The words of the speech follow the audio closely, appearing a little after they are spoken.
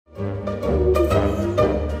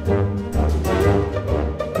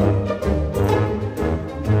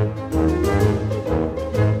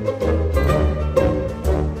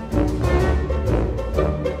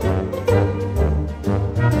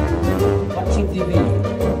Angin TV.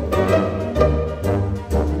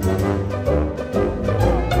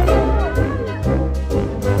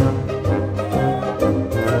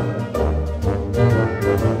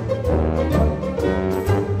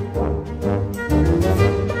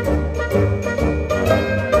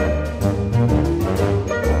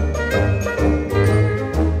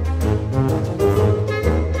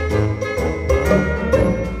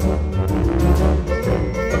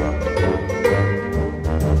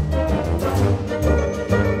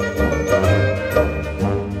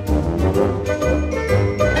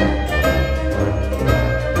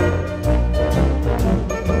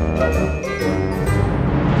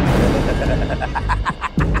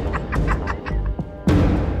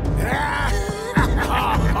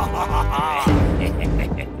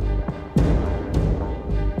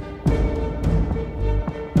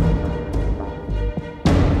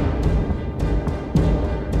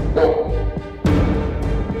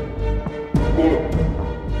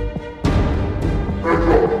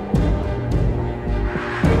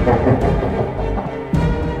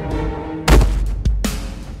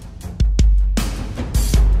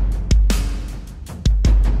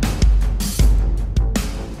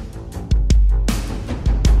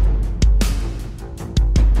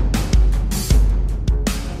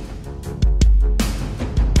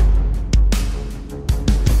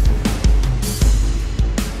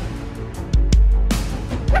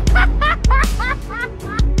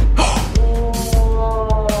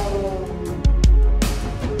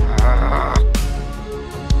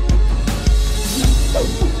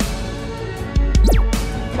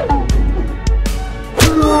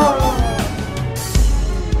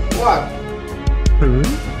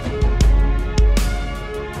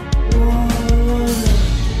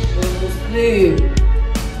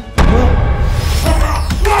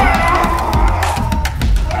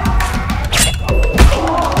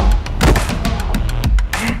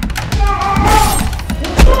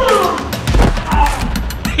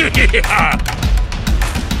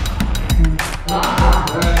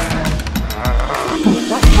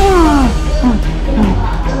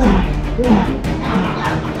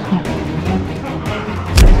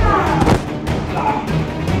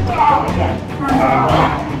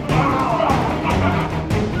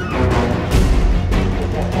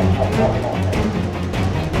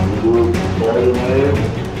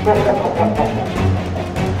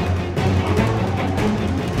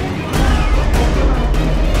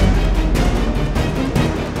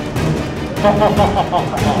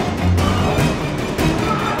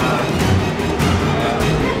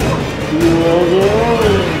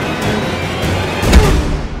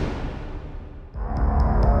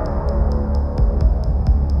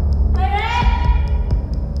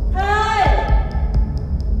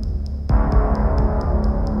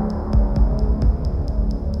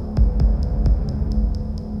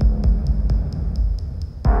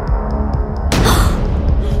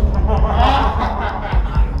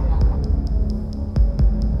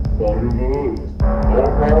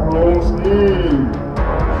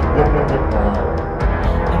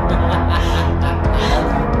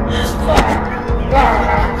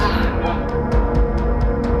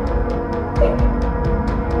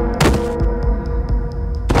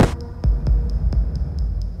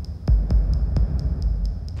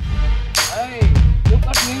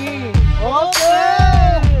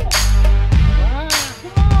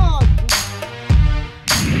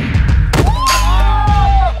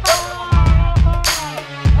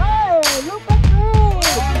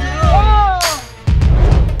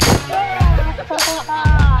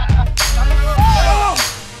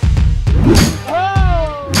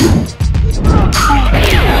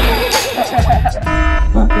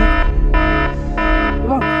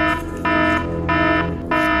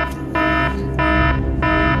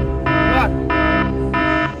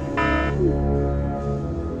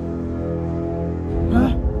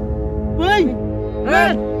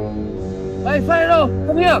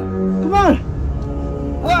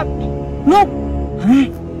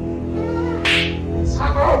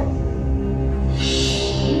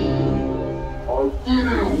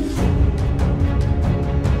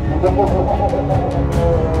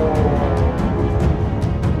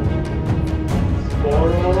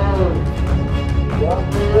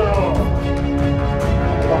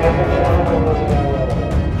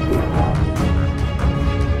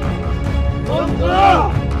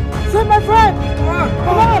 Send my friend!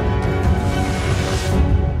 Come on!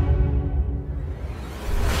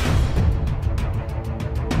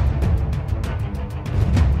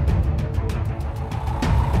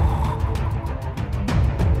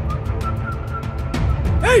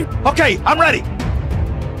 Hey! Okay, I'm ready!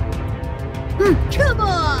 Come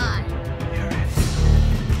on!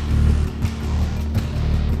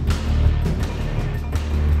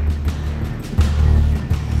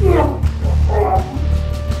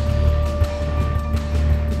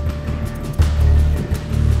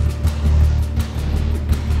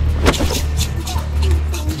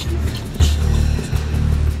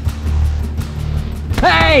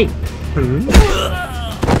 Are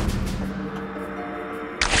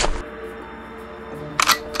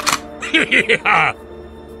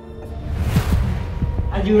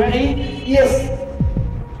you ready? Yes.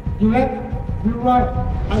 You left, you right,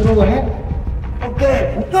 and go ahead.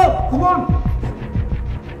 Okay, let's go. Come on.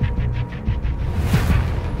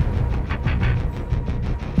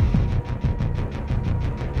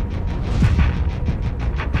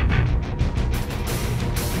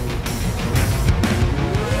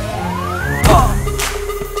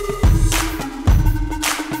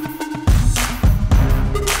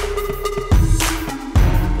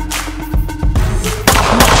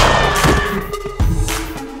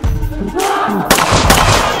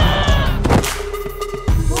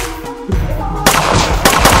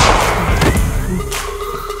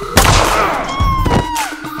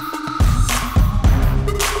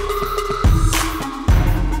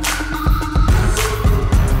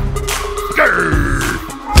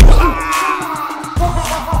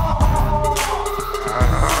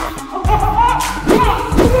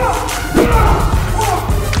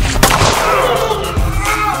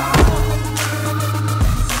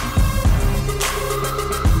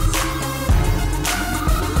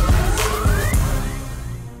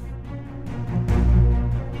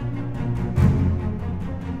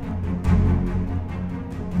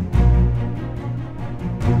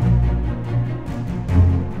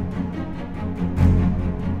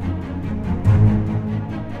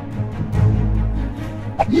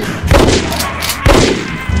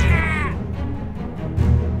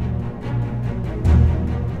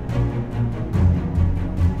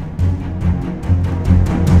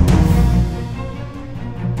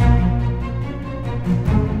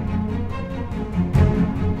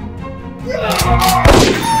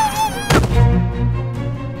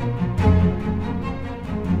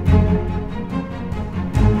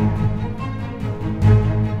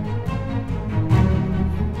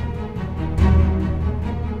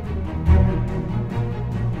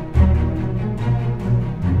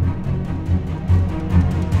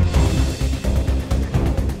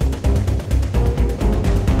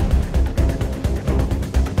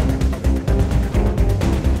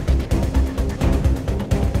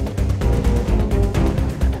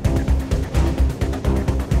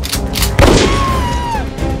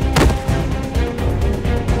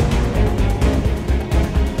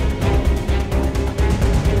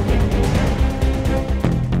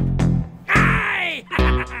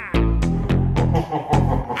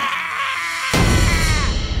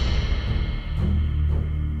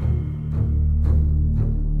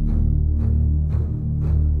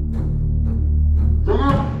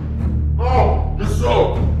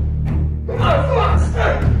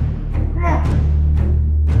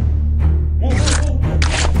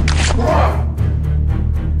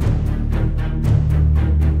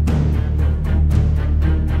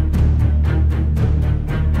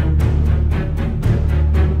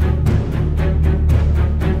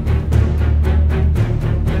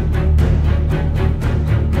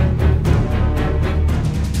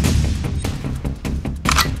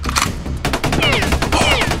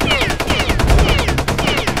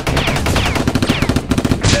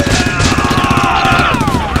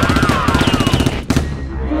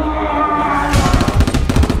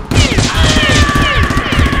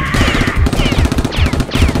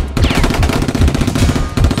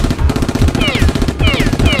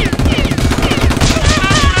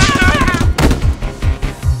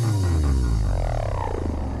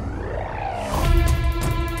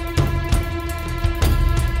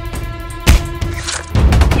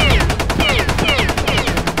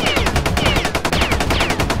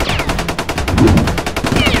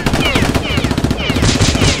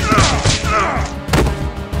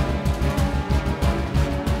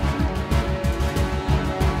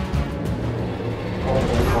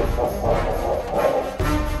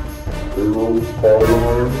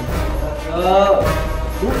 Spiderman.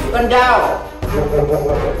 Who's one down?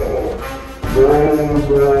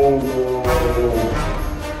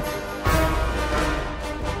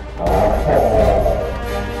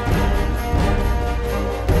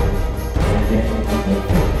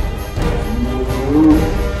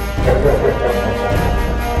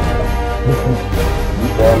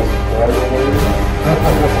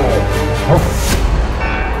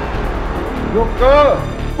 Joker,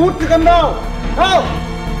 cút cái con đâu? Không!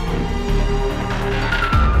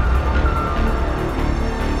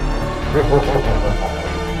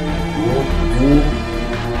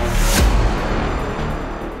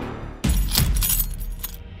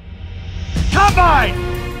 Combine!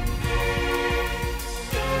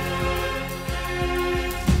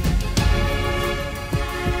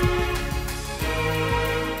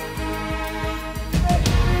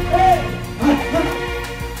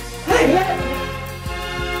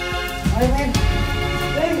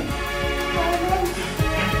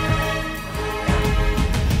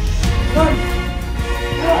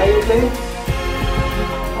 Okay.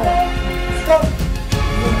 Let's go.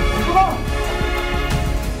 Come on.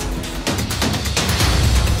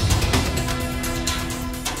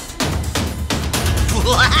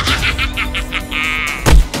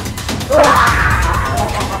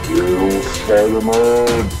 You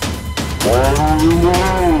Spiderman. Where are you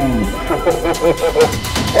going?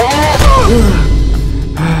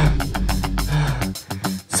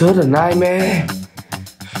 Such a nightmare.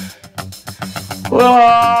 Whoa.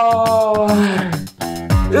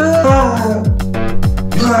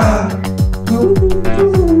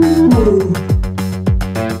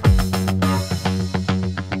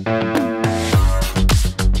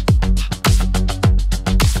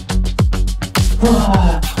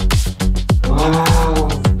 Wow.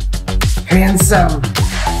 Handsome.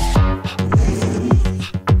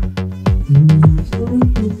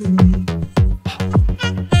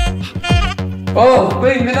 Oh,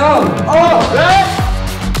 bring it on! Oh, let's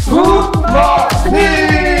good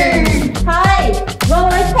morning! Hi, vâng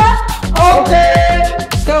lấy phép. Okay,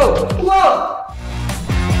 go! Come on!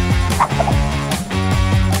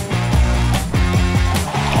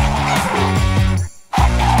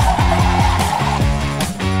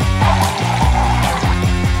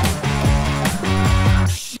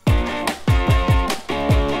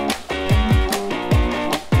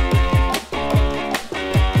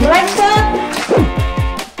 Lấy phép.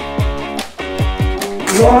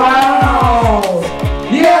 Wow!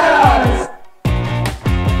 Yes!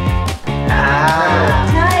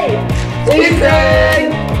 Hai.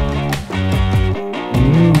 Chicken!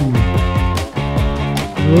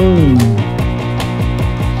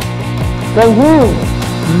 Thank you!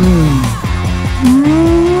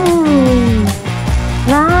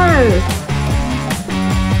 Nice.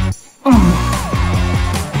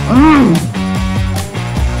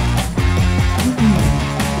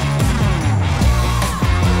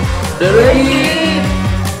 Three!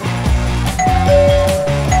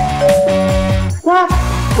 What?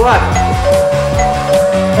 What?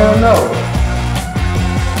 Oh no!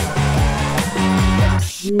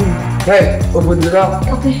 Hey, open the door.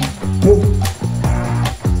 Okay. Move.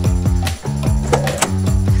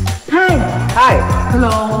 Hi. Hi!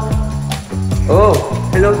 Hello. Oh,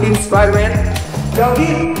 hello Team Spiderman.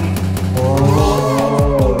 Doggy.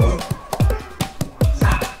 Oh.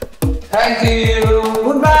 Thank you.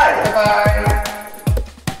 Goodbye. Bye bye.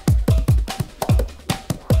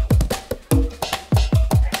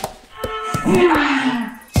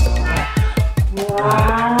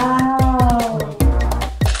 Wow.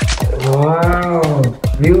 Wow.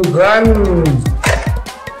 New gun.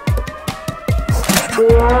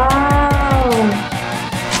 Wow.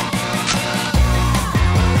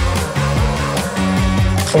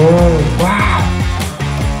 Oh, wow.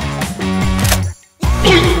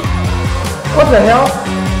 What the hell?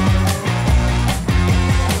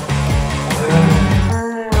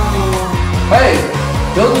 Hey,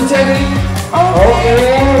 don't you tell me? Okay,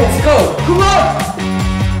 let's go. Come on.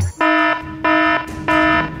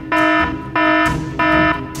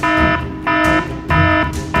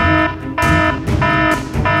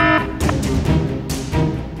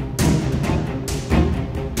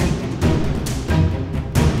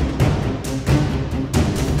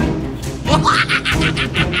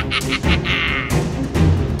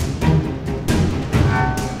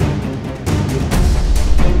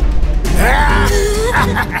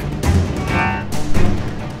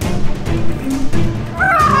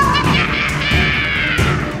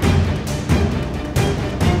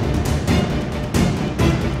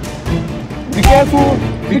 Be careful!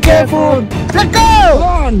 Be careful! Let go! Come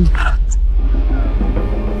on!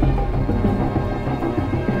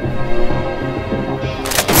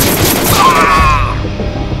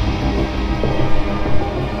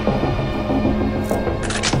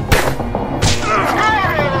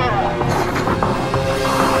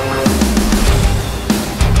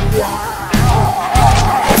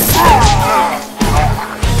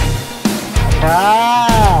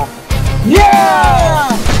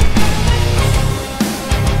 Yeah!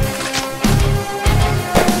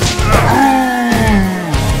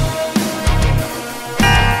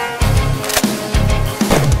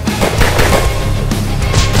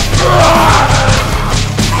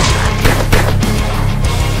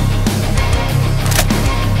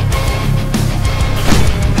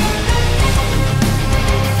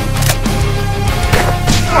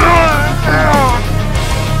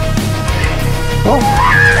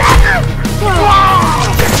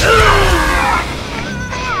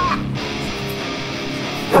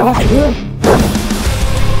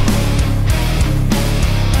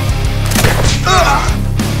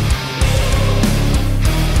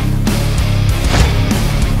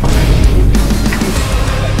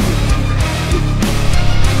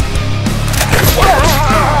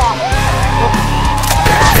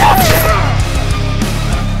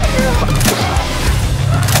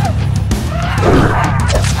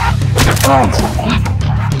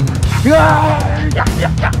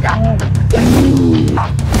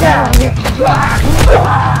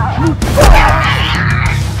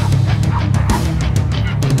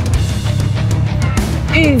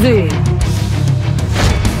 Easy.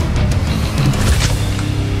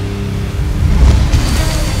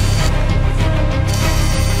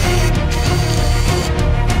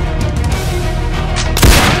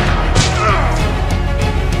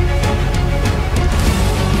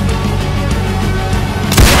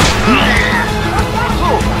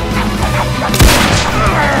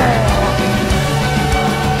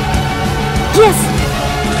 Yes.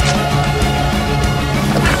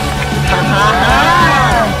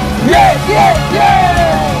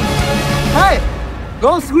 Hey,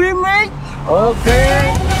 go swimming.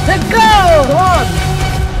 Okay. Let's go. Come on.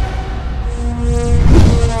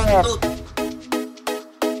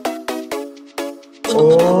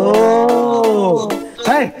 Oh.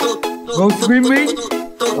 Hey, go swimming.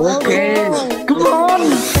 Okay. Come on.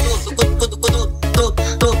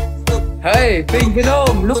 Hey, Pink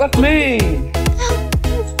Venom, look at me.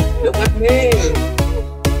 Look at me.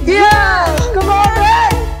 Yeah. Come on,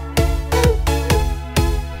 Red.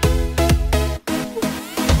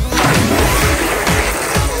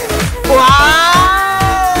 Wow.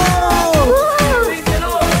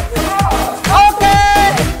 Okay.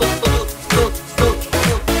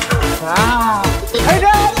 Wow. Hey,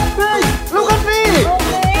 Red, Pink, look at me.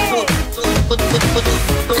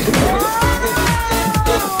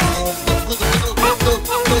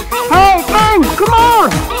 Hey, Pink, come on.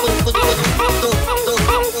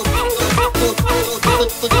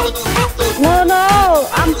 No,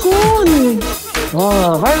 I'm cool.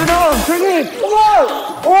 Oh, hey, no, bring it. Come on.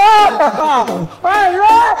 Wow. Hey,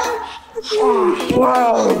 Red.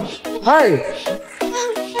 Wow. Hey.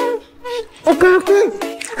 Okay.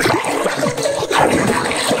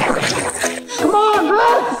 Come on,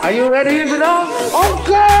 Red. Are you ready, Venom?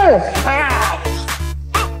 Okay.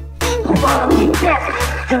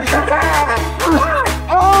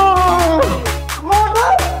 Oh, come on,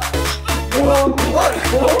 Red.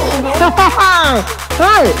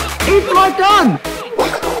 Hey, it's my turn.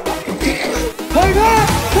 Hey, Red,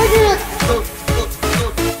 take it.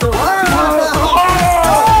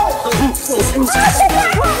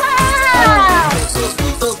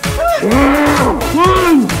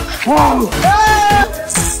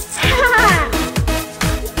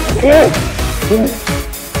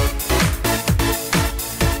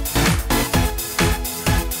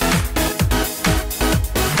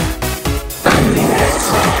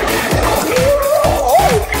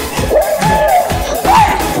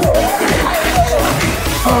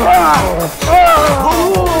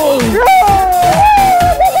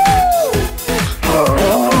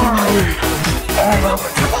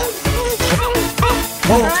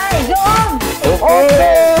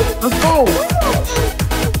 Let's go.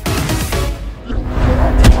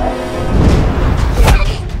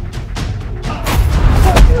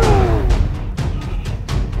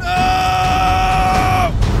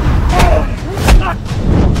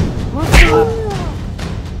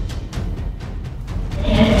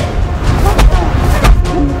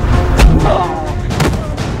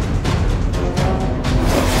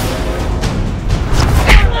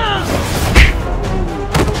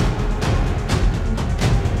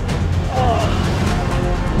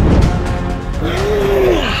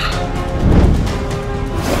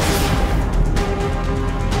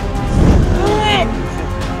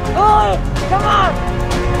 Come on!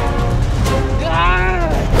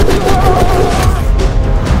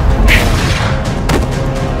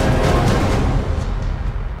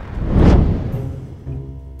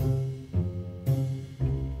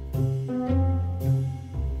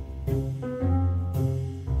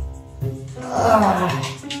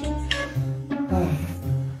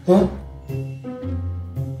 Hả?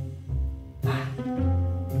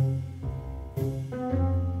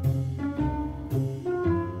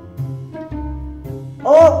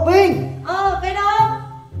 Ô, Vinh! Cái đó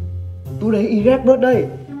Today is red birthday.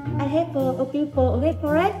 I have a people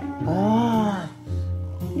decorate.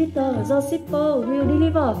 Little Joseph will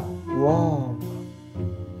deliver. Wow.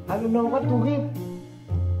 I don't know what to give.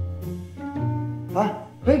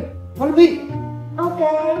 Vinh, follow me.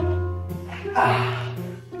 Okay.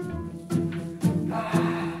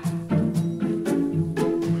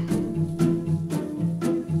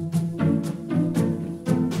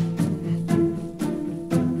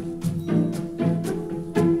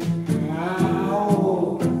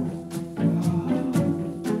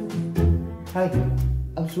 Hey,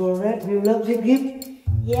 I'm sure Red will love this gift.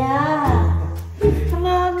 Yeah. Come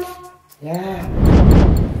on. Yeah.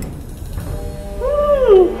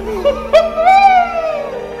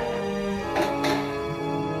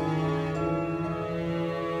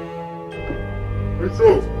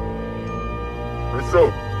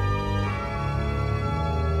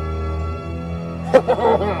 You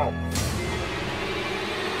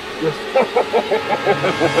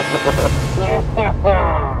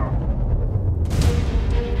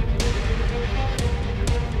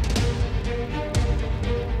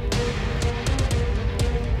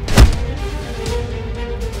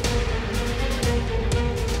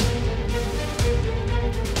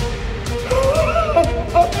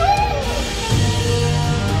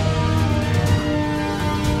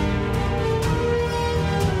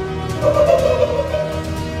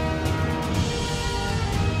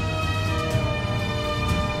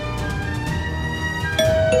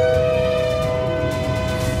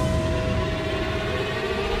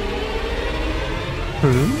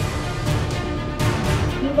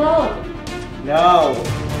go. No.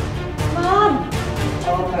 Come on.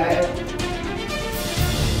 Okay.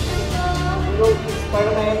 Go to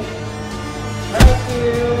Spiderman. Thank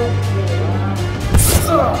you.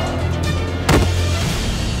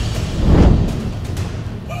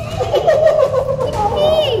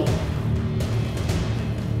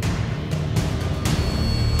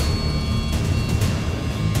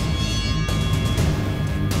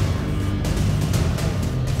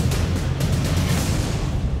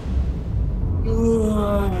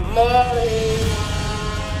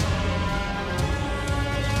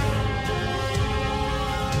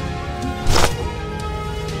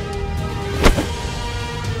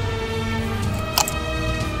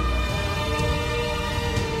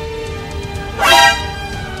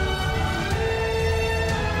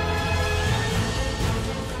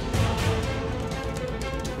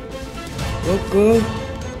 Okay.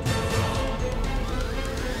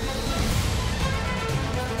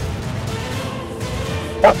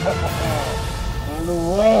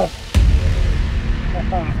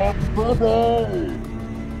 Happy birthday!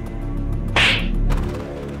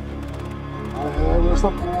 I have a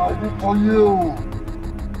surprise for you!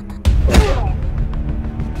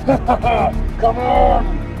 Come on!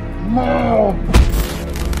 Now!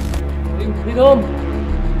 Freedom!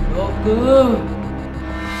 Okay.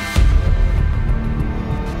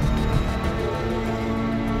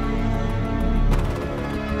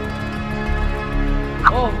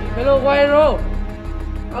 Oh, hello Wiro!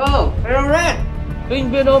 Oh, hello Red. Binh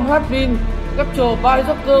Venom has been captured by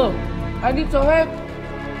Joker. I need your help.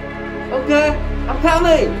 Okay, I'm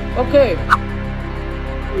coming. Okay.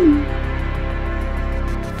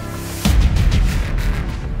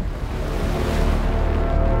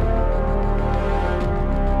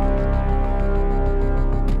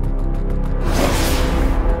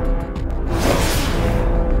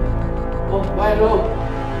 Oh, Wiro!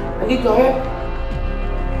 I need your help.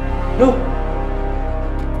 Look!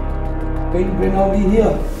 Binh Venom is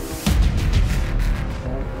here.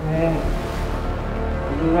 Okay.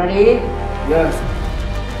 Are you ready? Yes.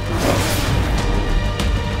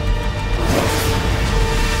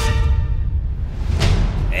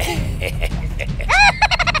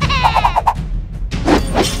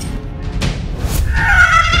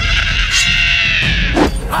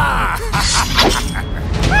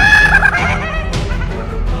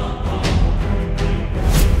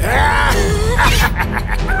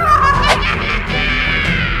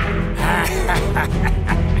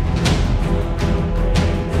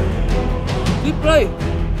 Play.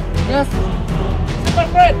 Yes. Zip my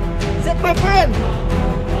friend. Zip my friend.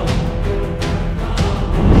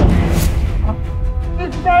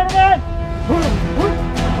 It's Spiderman.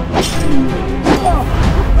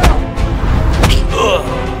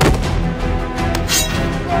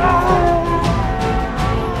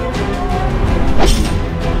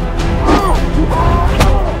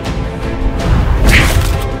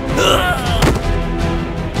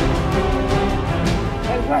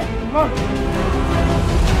 Hey, come on.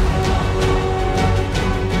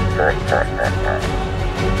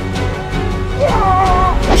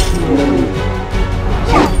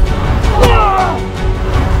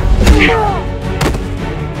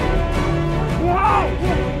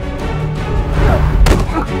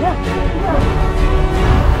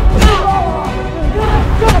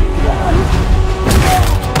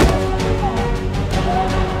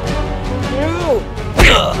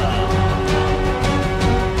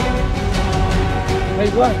 Hey,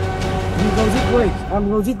 what? You go this way. I'm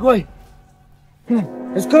go this way.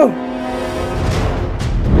 Let's go.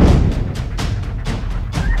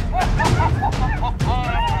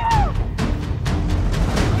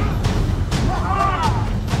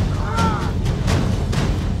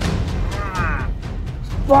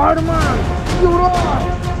 Spiderman, you're on.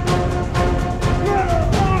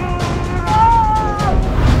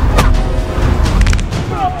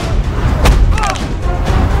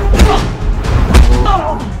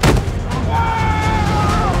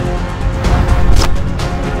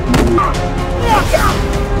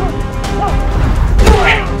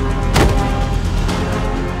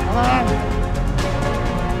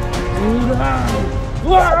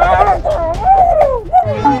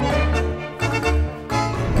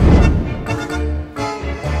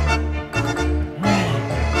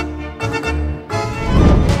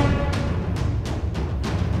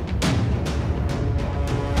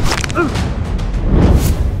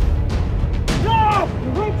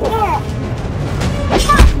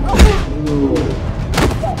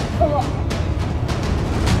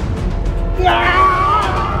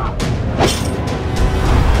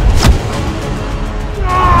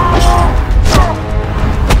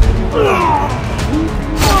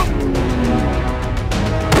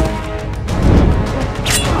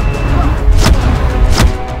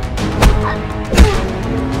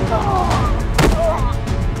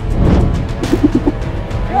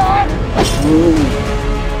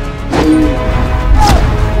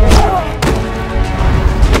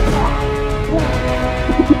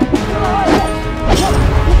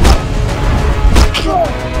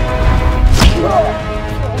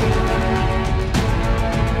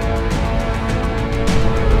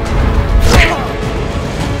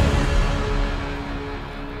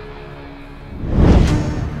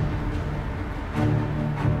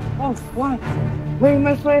 Oh, what? Wait,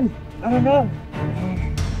 my friend. I don't know.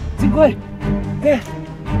 Xin quay. Okay.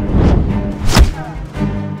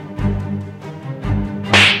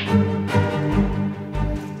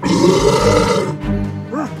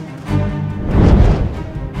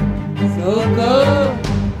 Suka.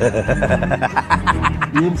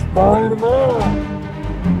 In Spiderman.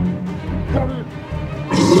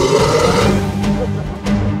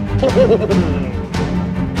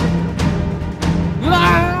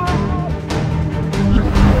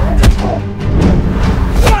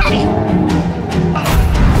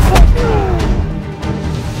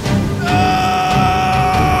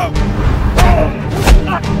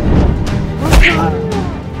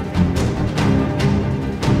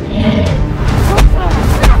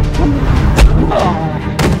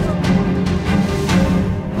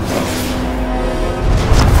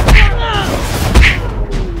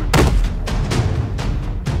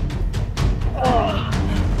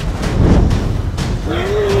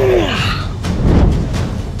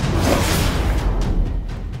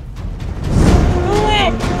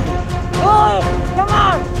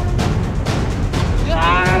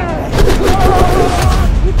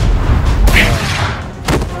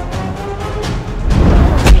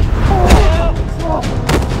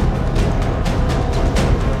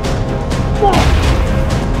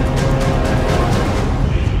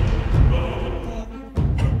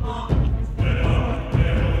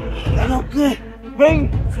 Okay, bring.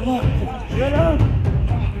 Get up.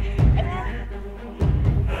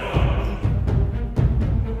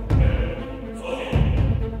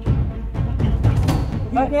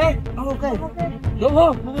 Okay. Okay. Come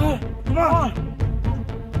on. Come on.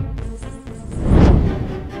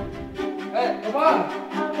 Hey, come on.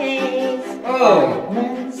 Okay. Oh.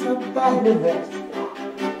 Man, sometimes the best.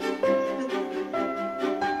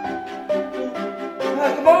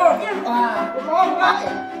 Come on. Come on,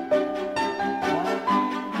 guys.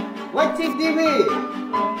 Watching TV.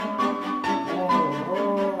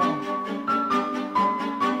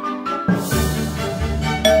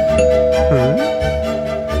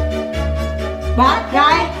 Bad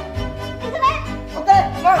guy. Okay,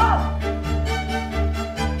 come on.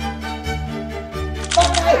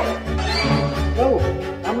 Okay. No,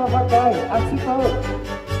 I'm not bad guy. I'm super.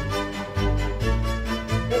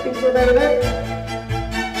 Getting to the left.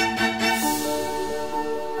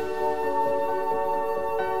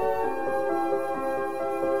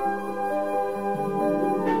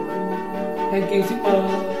 Thank you, Super.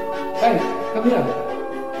 Hey, come here.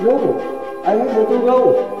 No, I have to go.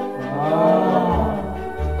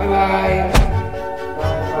 Bye bye.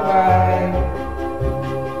 Bye bye.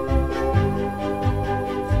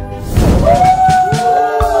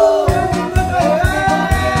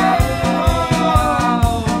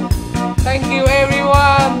 Thank you,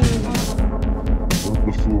 everyone. Just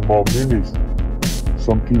a few more minutes.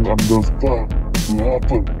 Something understand will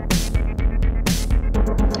happen.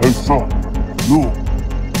 Hey, son, you.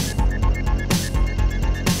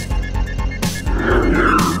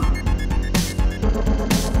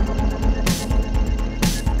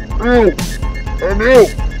 You, and you.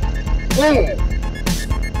 You.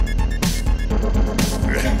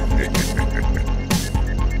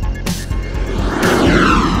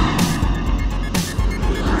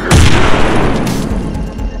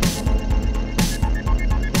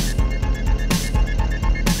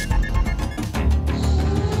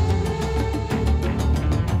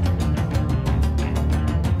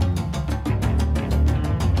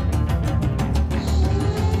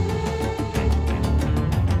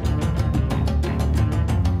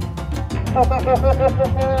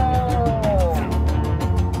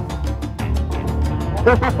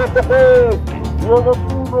 You're the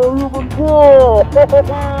female human girl.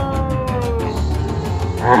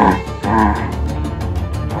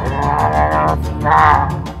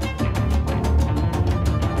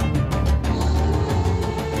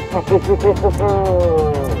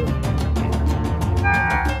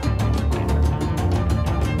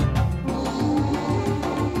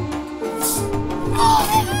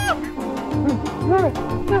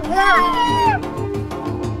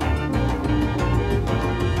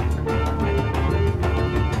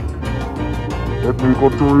 Let me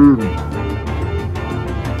control him.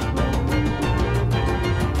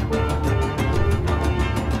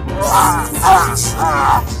 Ah!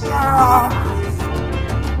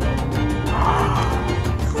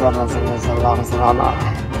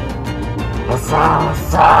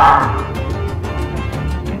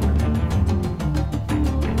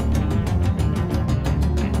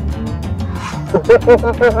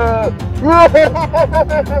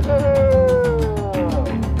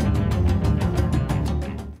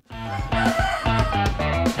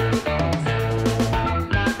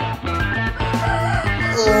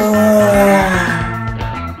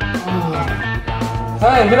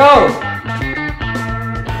 Hey, middle!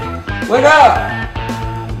 Wake up!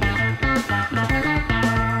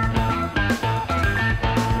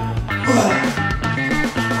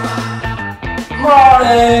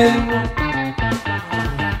 Morning!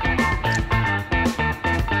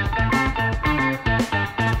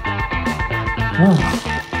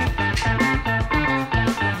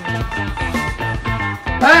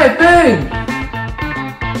 Hey, Ping!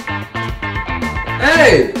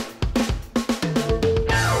 Hey!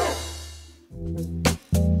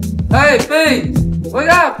 Hey, Ping! Wake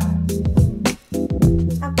up!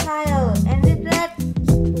 I'm tired and regret.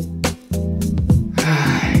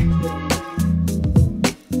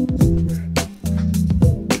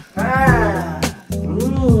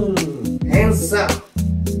 Hands up.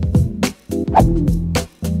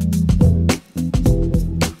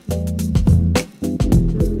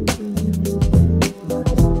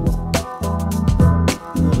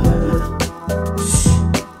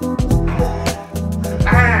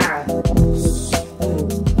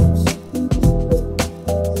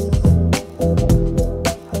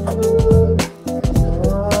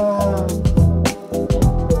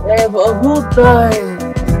 Have a good day!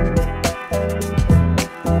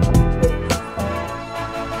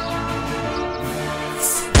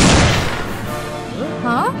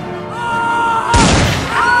 Hả?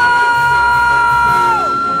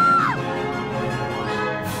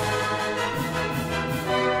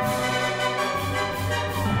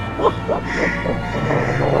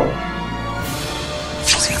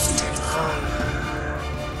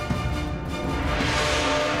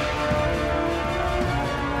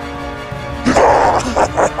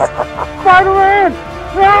 Spiderman!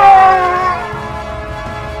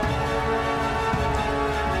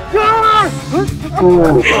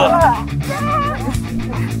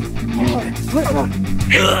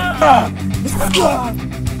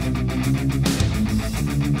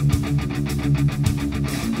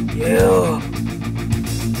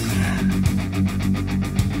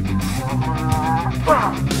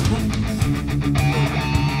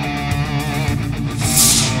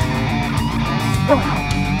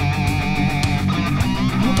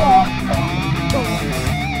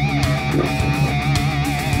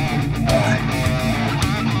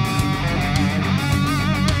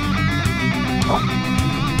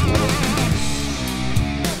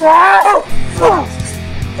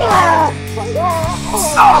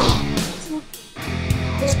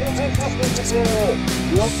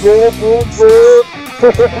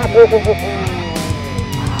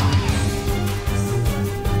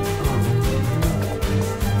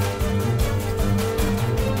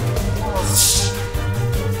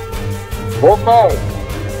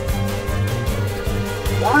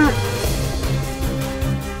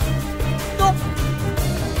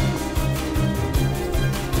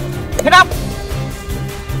 Get up!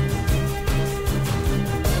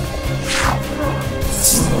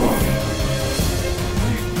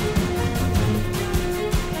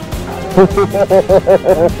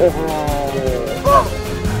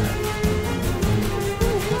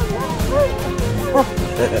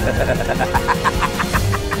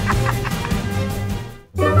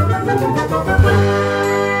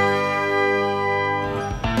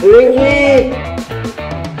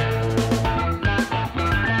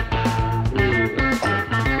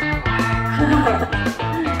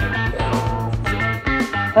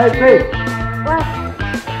 Hey, Pig, What?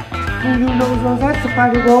 do you know that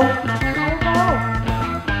spider go? I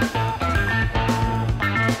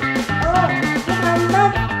don't know.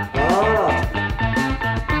 Oh, look at that.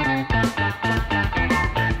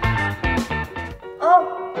 Oh,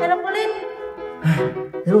 hello police.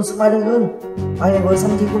 Hello, Spider-Man. I am going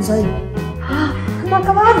something to say. Come on,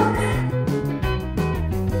 come on.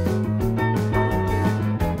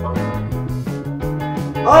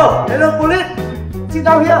 Oh, hello, police. Sit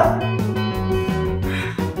down here.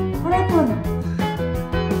 What happened?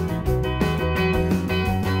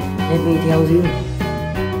 Em đi theo Diêu.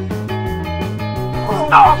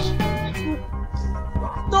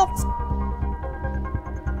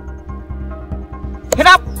 Get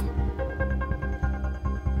up!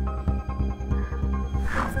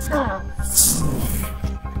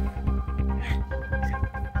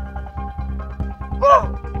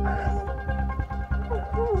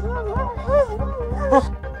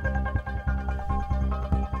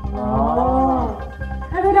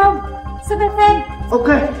 my friend.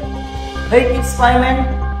 Okay. Hey, it's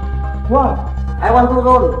Spiderman. Wow. I want to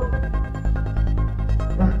roll.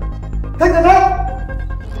 Take the net.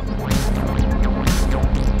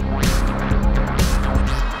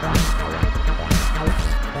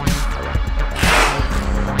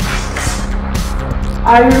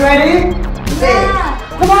 Are you ready?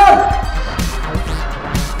 Yeah. Come on.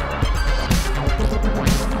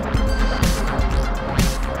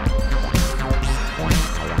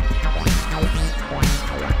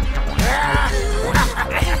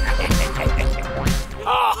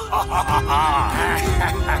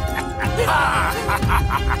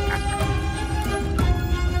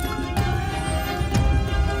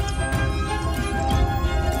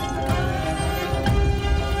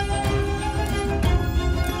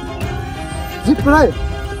 Zip play.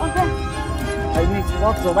 Okay. I need to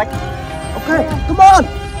walk the back. Okay, come on.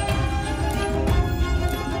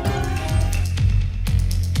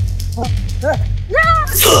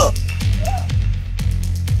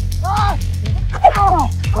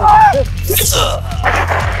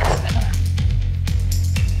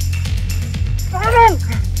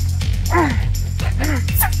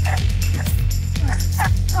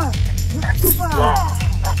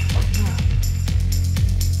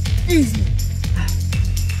 Easy.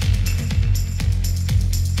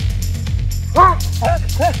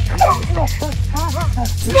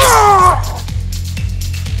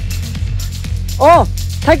 Oh,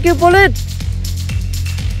 thank you, police.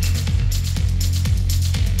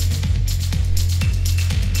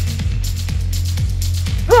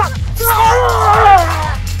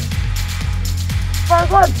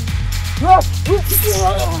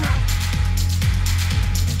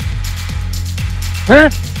 Huh?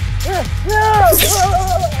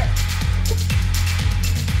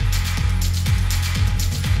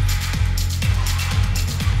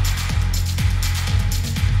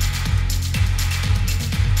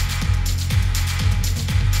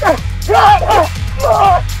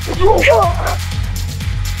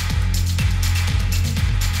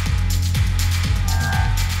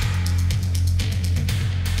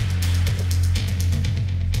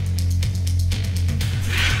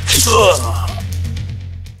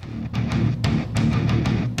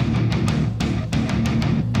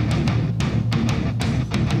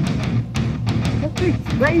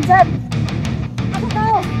 Where is that? I don't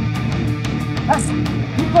know. That's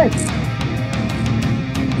good place.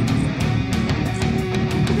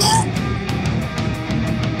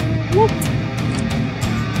 Look.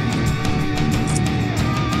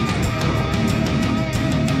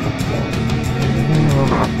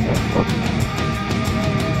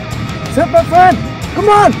 Sit, my friend. Come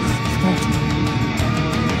on.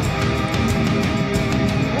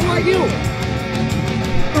 Who are you?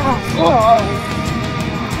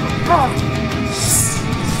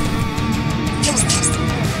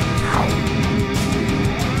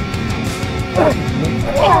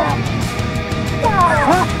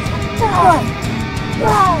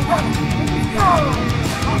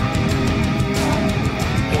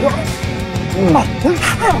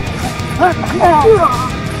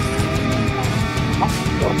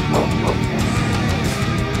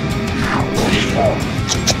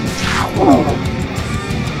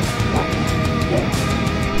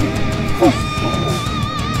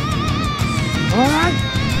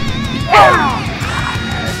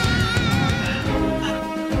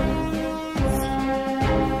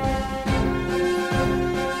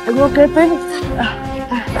 Are you okay, Pink?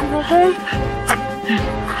 I'm okay.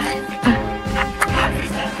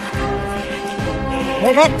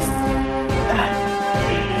 Hey,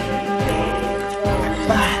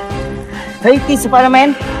 Hey, it's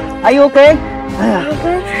Spiderman. Are you okay?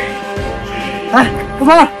 Okay. come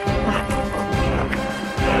on.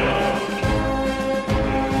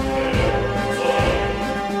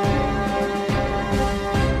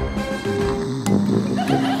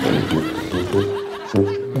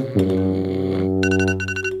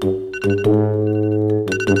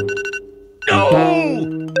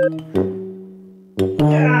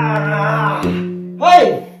 Hey!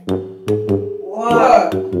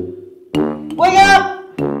 What? Wake up!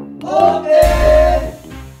 Okay!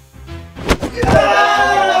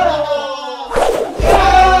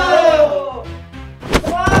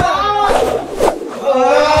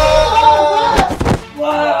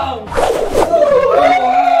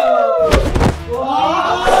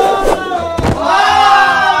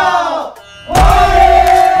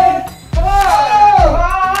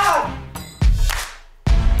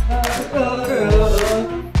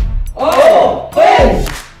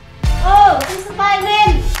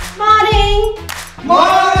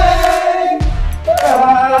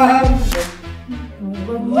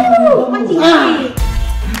 Con gì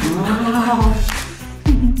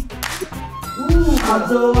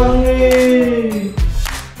Doang nih.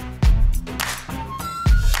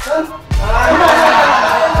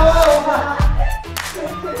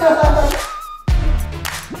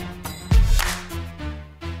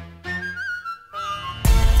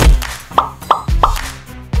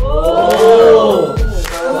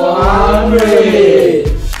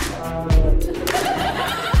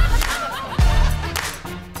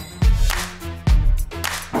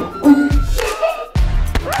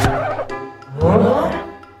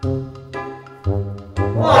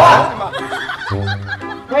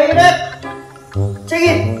 Hey, Dad. Check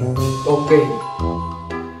it. Oke.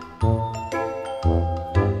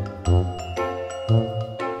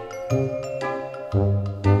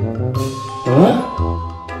 Huh?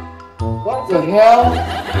 What the hell?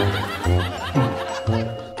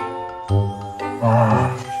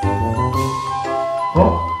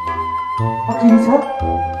 Pakai info.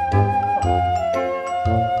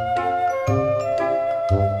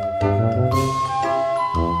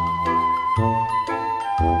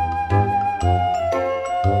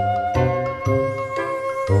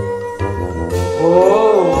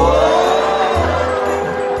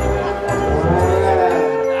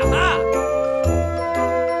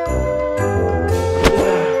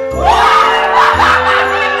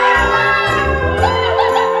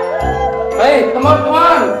 Hei,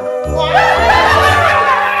 teman-teman.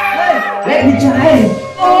 Lek dicai.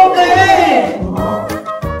 Oke.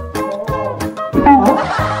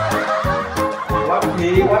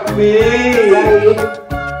 What me?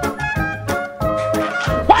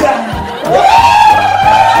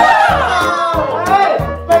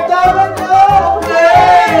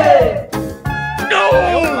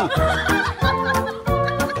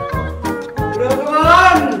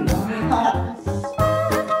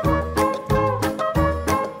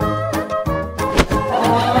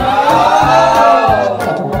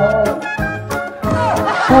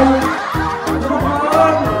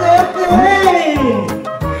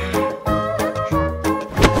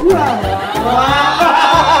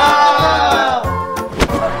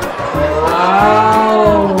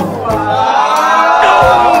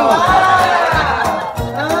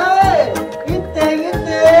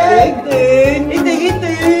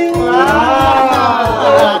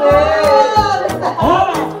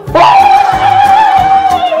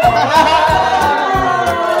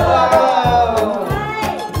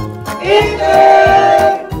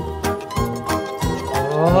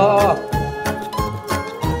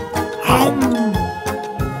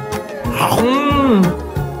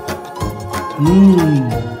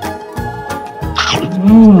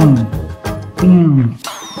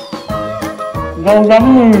 Ngon lắm.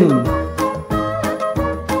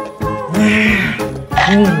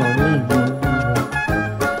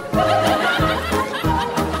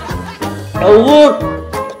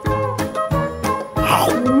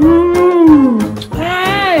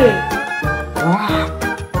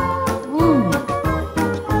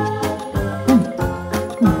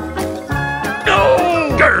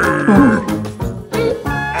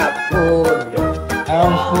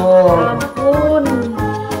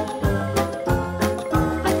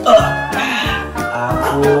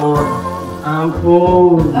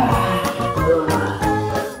 Ampun.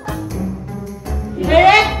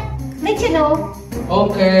 Dad, naik channel.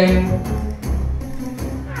 Oke.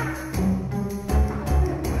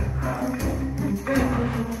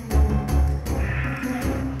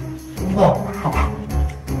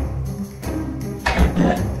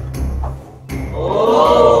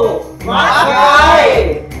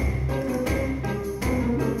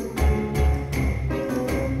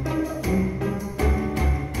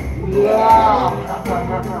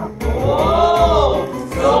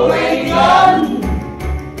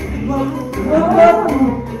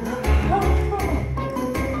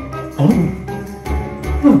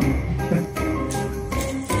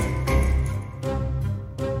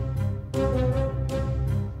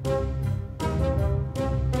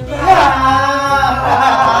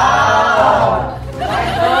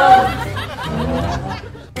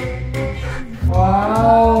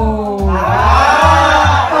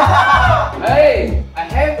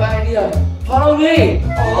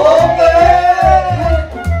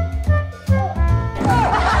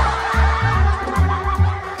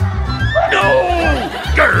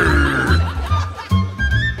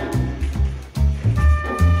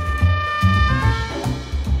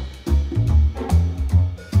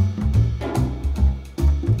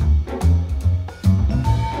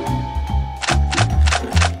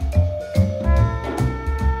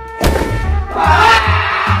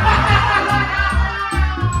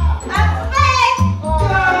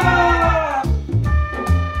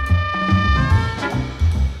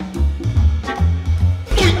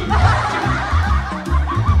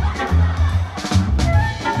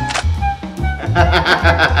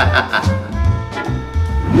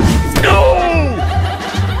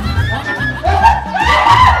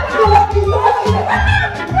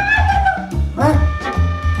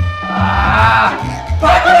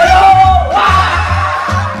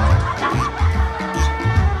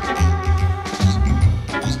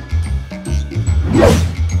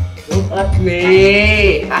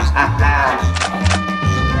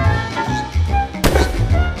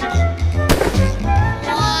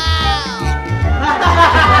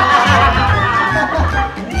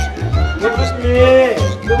 Bagus nih,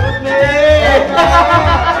 bagus nih.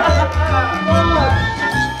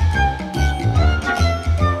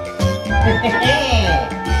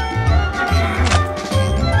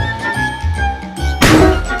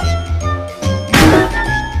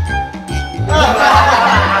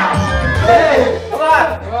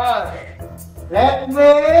 Let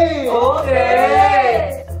me. Oke.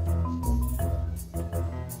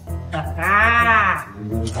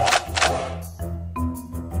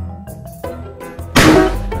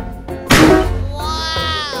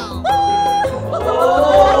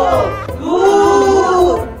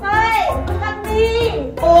 Hai, makan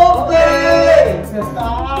nih. Oke.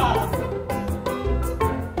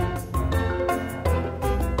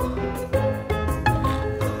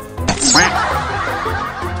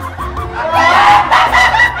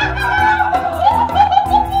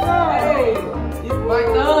 Hey, it's my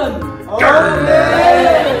turn.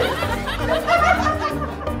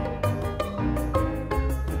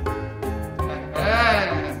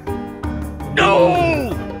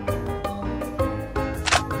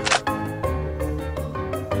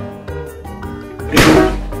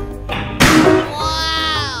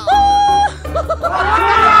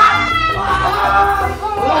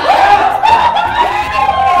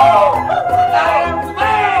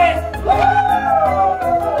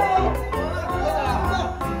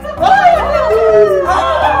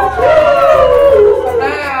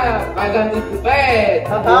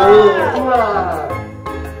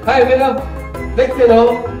 Hai, biết không? Đích thế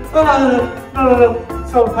đâu?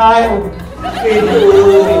 So tired. Me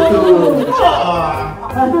too.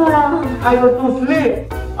 I want to sleep.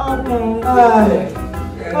 Okay.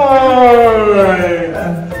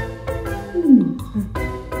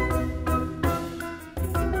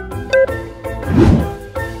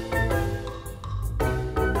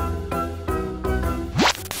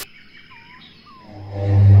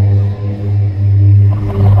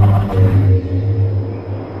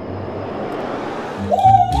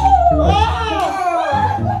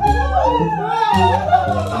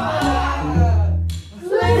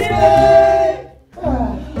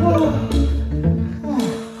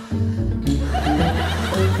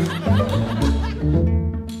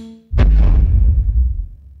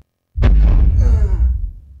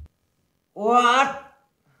 What?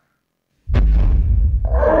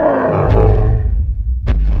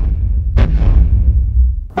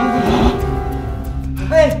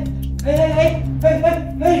 Hey!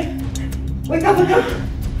 Wake up!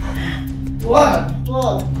 What?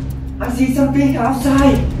 What? I see something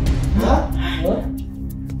outside. Huh?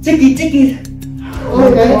 Check it.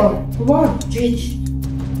 Okay. Come on. Check it.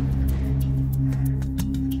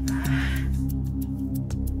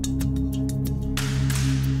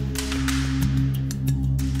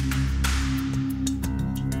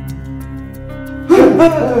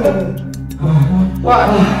 What?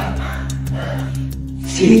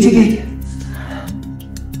 Check it.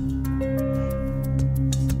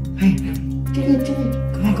 Hey, check it.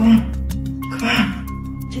 Come on.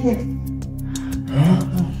 Check it.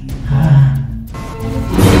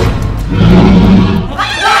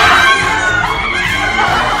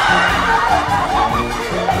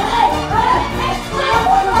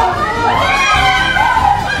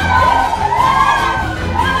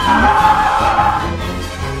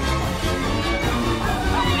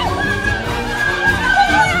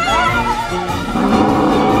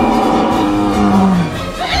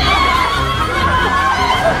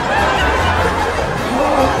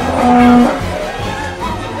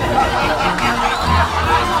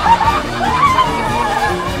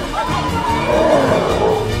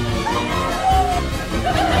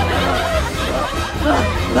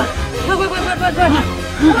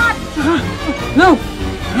 No!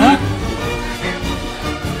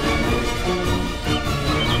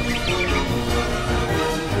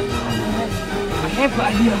 I have an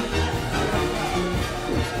idea.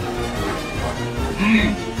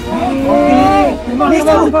 Okay,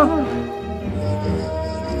 come on.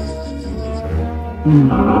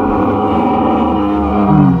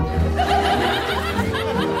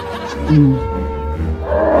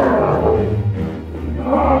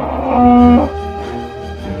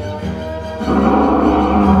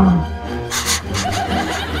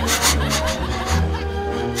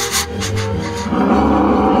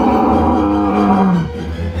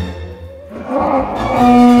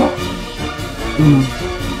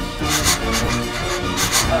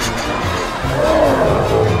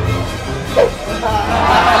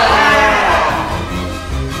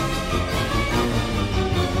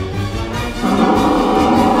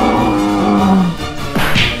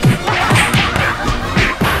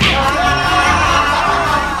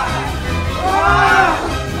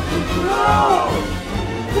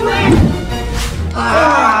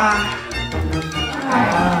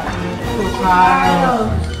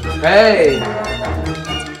 Hey.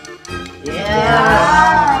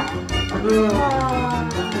 Yeah.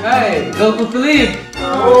 Hey, go to sleep.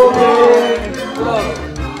 Okay. Go.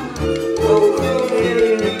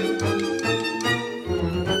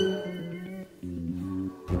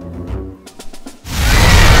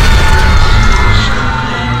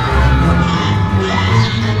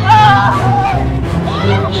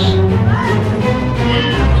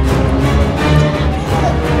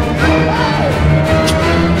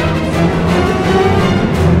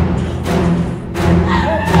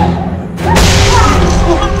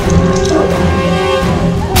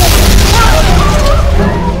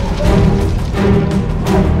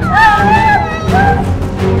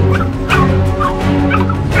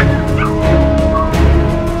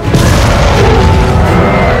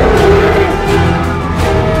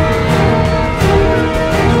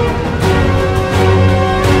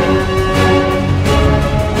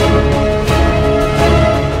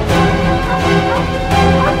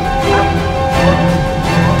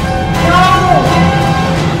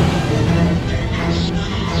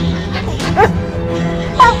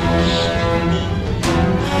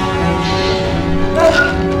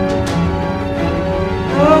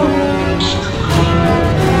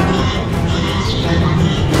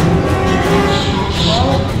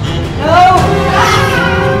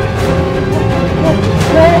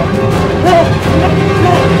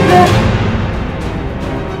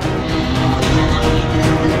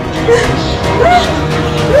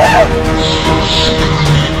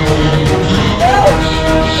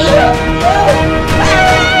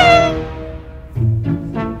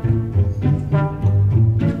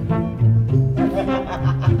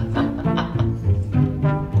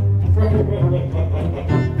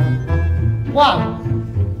 Wow.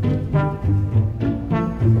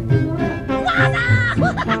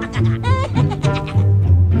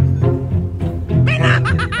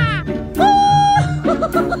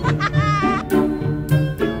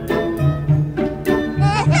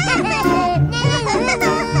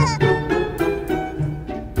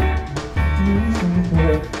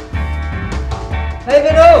 Hey,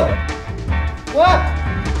 Vino! What?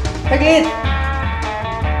 Take it!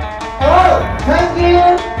 Oh, thank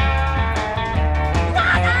you.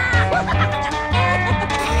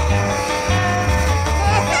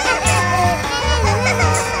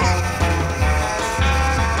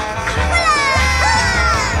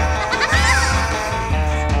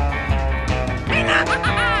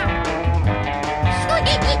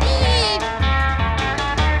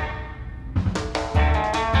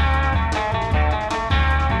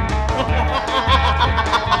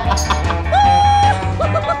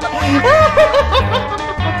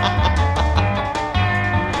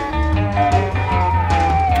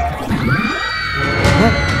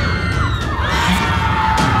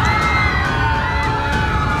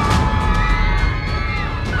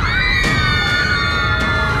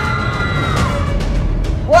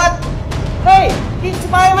 What? Hey, it's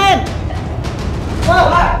Spiderman! What?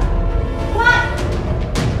 What?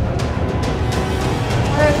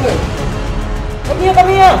 Come here, come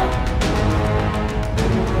here!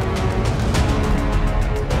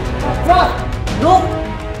 What? Look!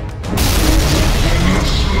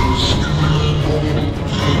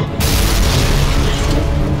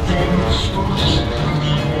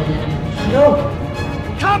 No!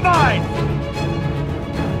 Combine!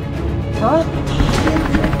 Huh?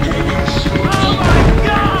 Oh my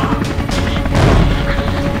god!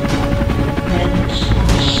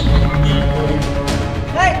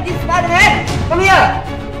 Hey, it's Spiderman! Come here!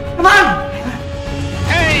 Come on!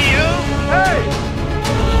 Hey, you! Hey!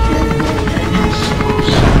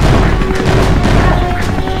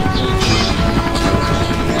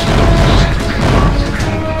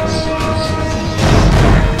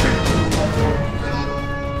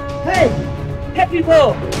 Hey! Help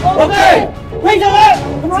people! Okay. Raise your leg!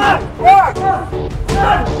 Come on!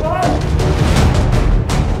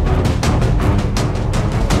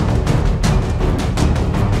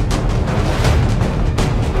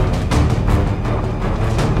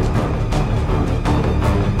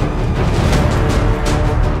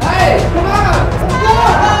 Hey, come on!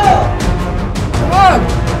 Come on!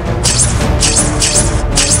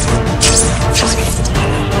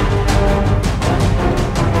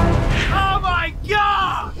 Oh my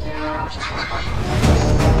god!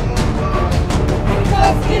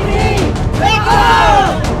 Just give me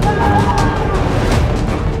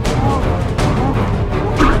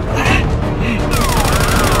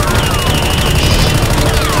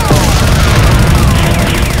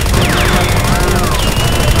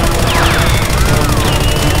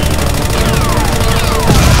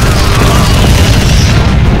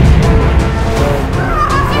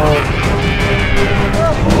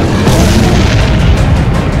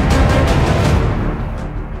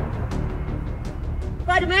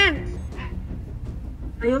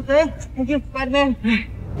Thank you, Spiderman.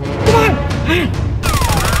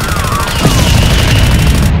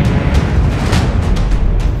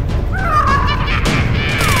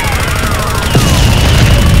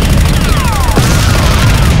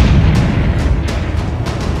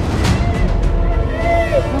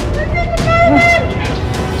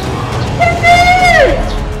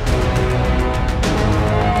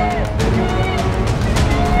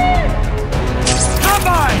 Come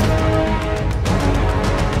on!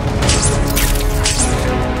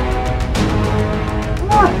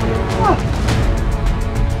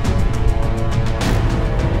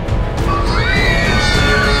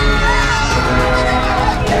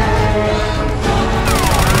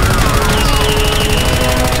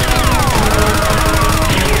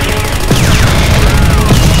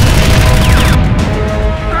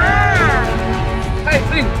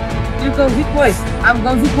 Go this way. I'm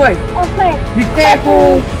going this way. Okay. Be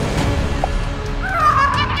careful.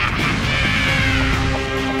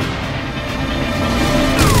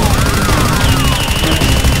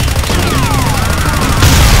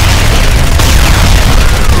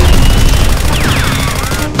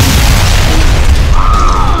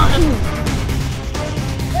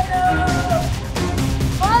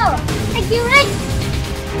 Oh, thank you, Rick.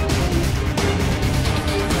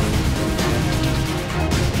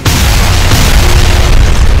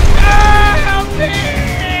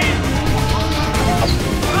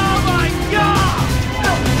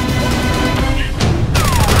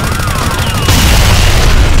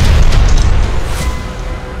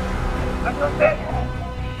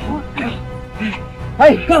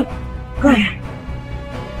 Hey, go.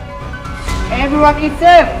 Everyone is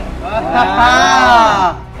safe.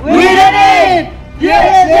 We did it!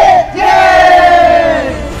 Yes, yes, yes!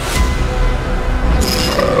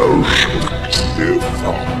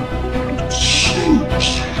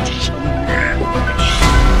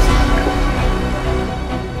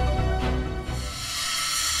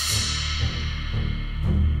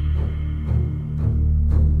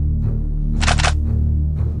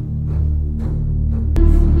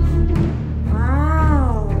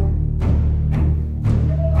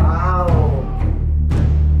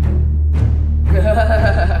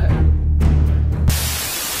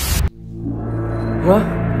 Hah?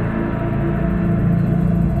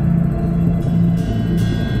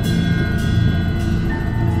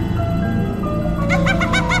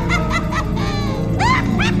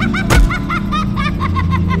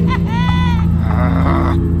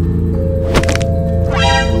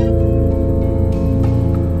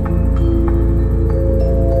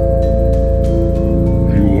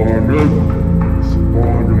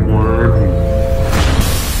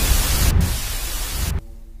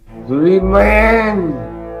 Man.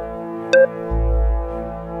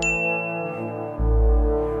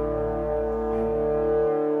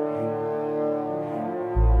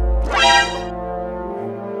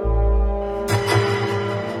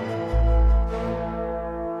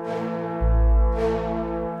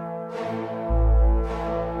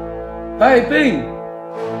 Hey, Ping.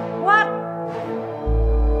 What?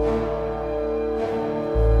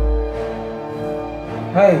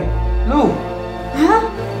 Hey, Lu. Huh?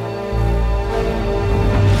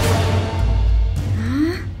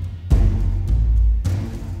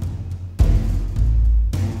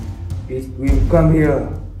 It will come here.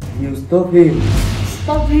 You stop him.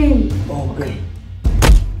 Stop him. Okay.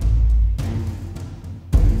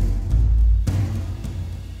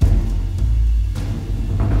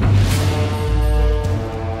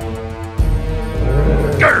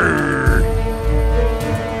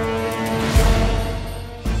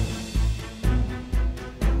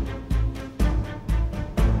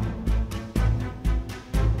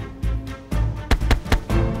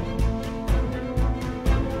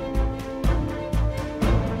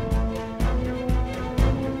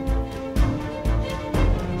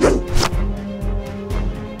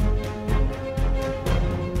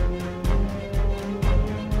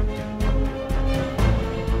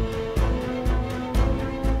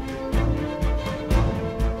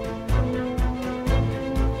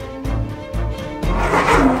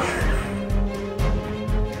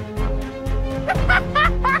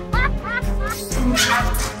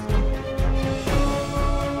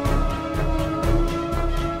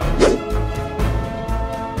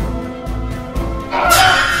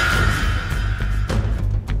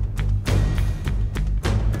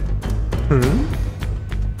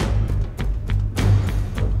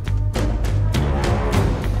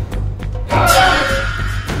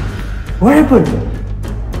 What happened?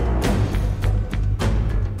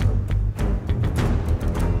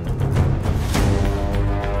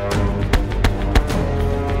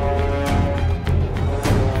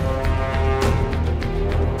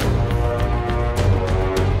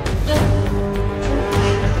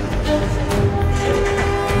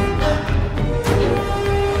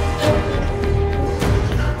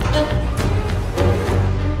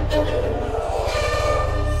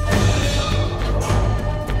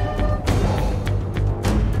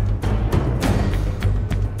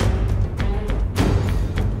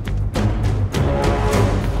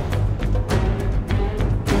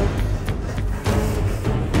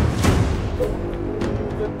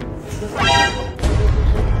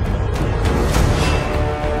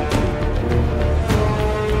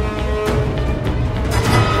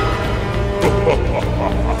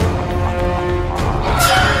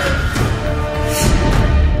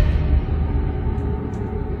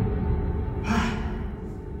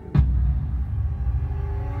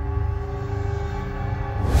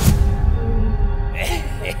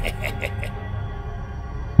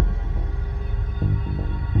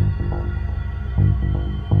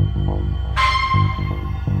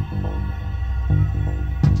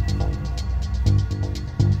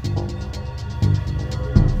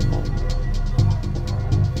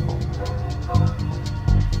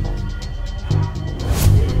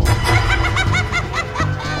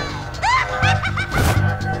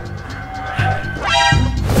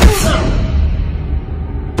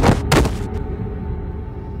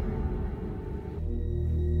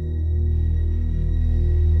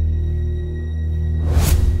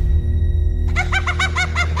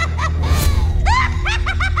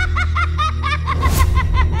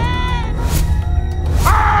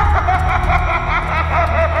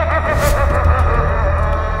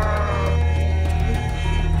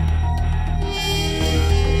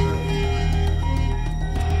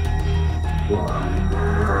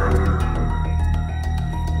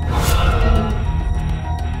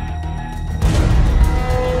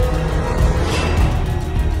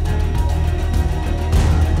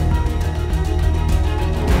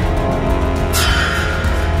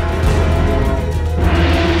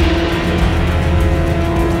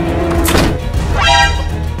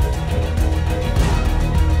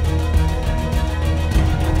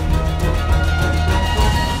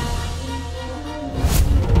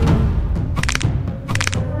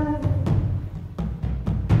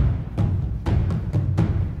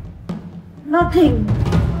 nothing.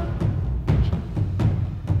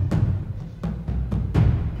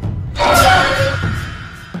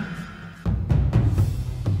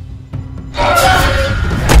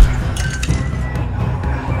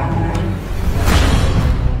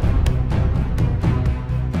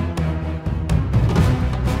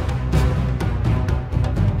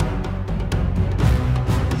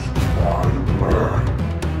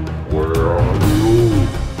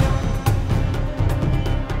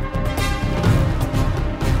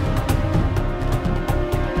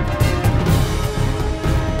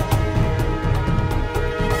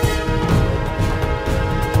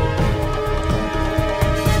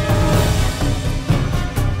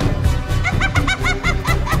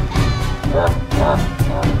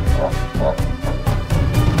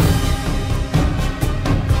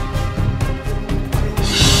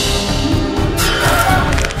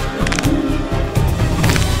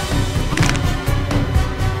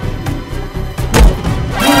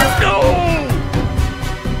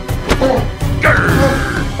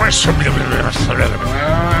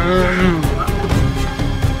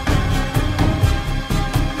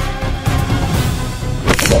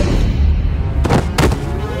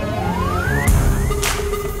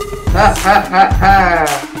 Ha ha ha ha!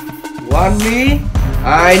 Want me?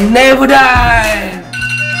 I never die!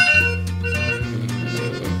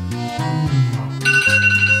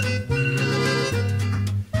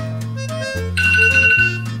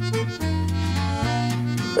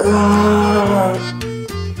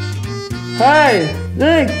 Hey!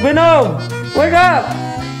 Rick! Venom! Wake up!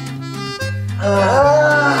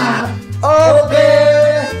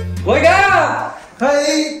 Okay. Wake up!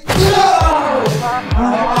 Hey.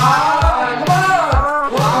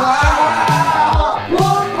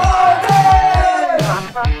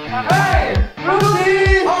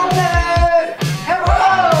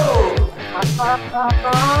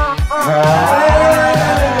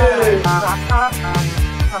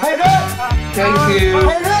 Thank you.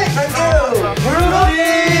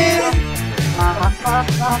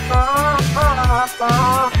 Thank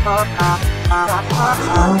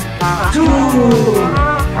you.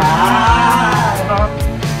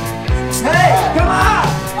 Hey, come on.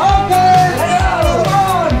 Okay.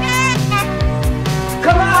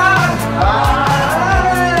 Come on. Come on.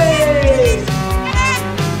 Hey.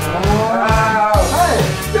 Wow. Hey,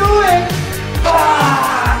 do it.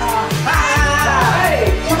 Hey,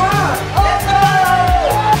 come on.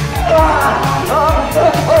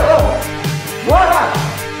 What?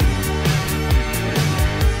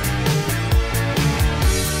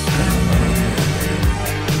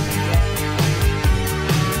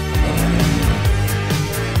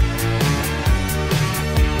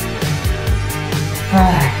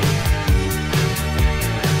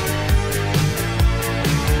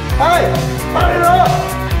 Hey, Spider!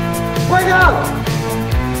 Wake up!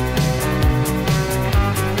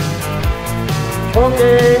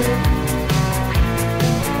 Okay.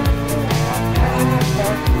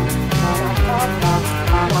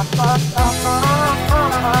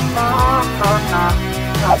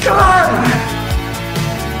 Come on!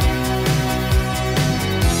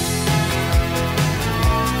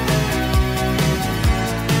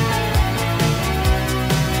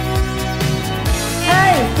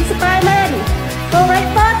 Hey, it's Spiderman. Go right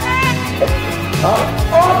first.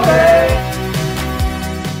 Okay.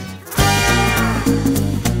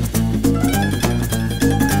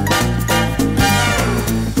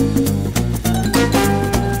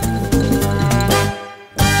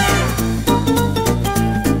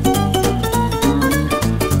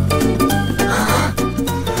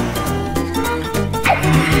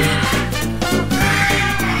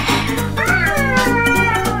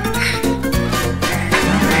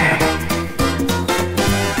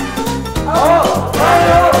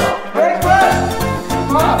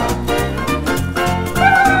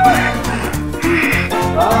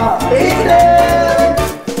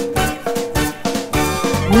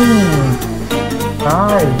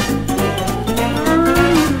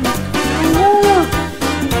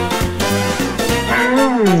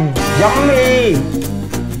 Yummy!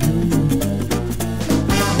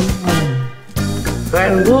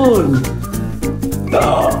 Very good!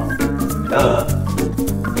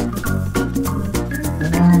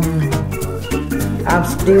 I'm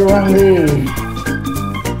still hungry.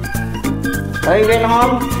 Are you going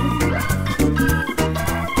home?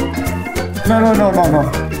 No.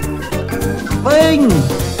 Bing!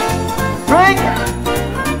 Rick!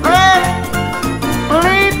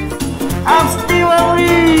 Please! I'm still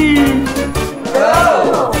hungry!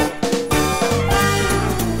 Go!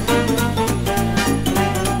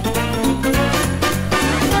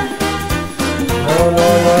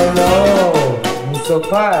 No.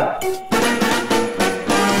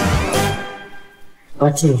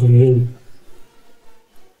 Quá trình của mình.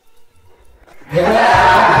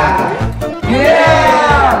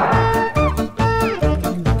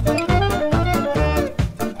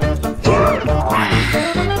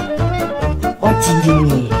 Quá trình gì?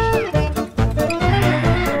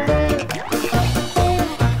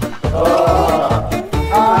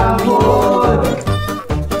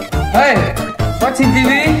 Hey, watching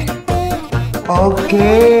TV?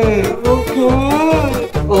 Okay.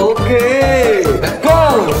 Let's go!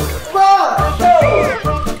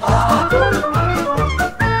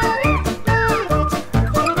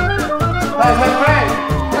 Hey, my friend,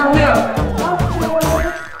 come here.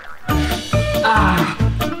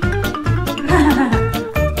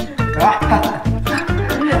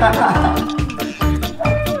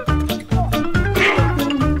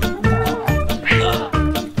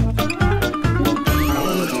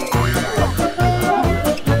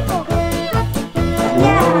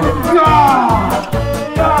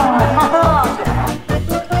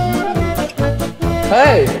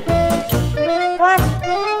 Hey! What?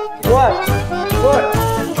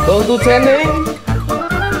 Go to training?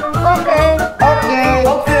 Okay.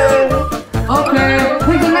 Okay,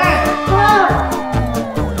 take a nap!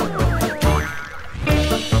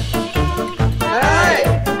 Hey!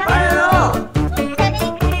 Hello!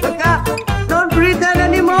 Look up! Don't pretend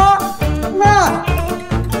anymore! No!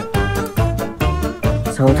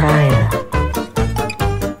 So tired.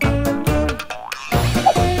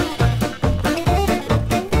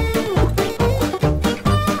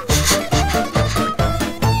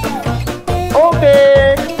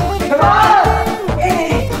 Okay! Come on!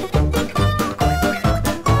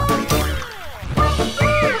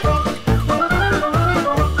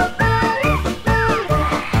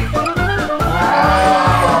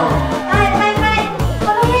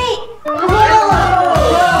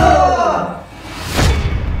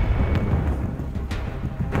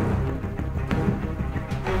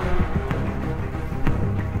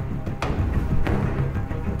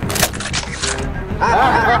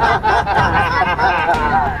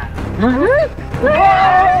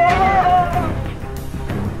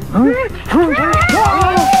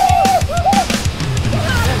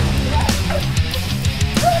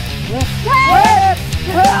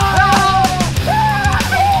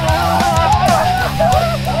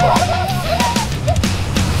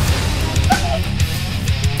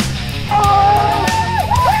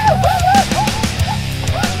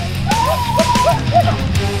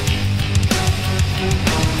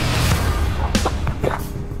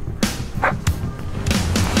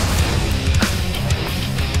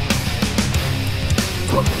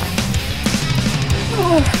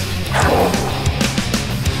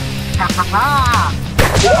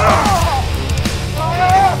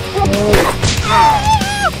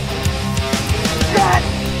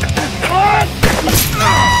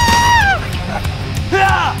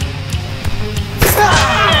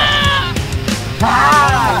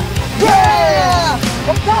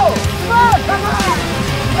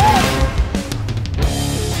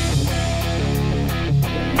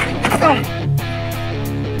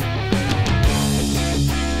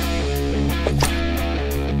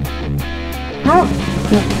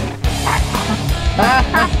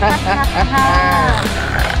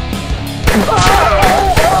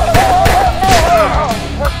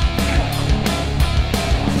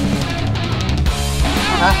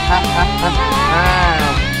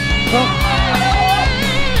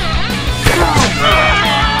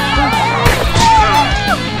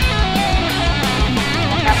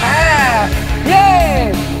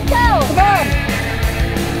 Yay! Go!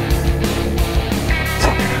 Come on!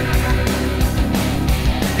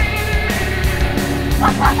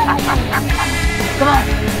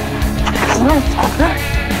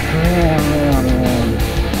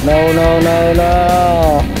 No.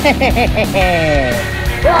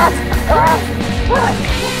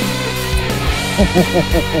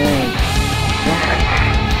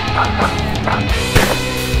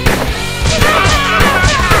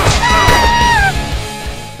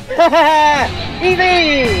 Easy!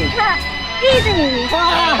 Easy!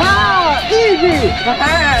 Easy!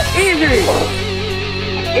 Easy!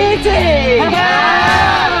 Easy!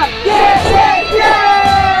 Yeah!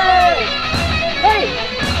 Hey!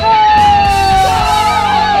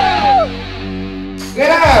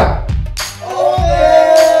 Get up!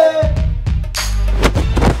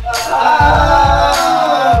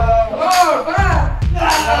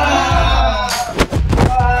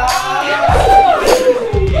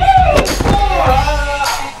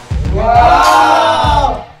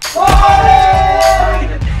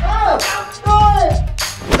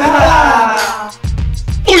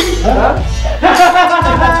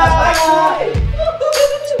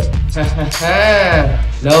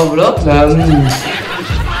 Đâu lớp lần.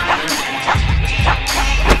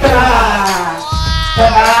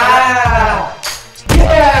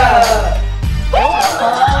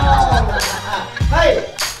 Hey,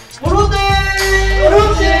 Buruti!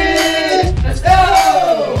 Buruti! Let's go!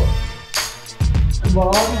 Come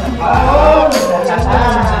on.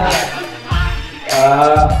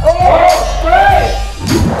 Great!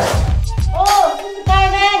 Oh,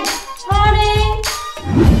 Spiderman, morning.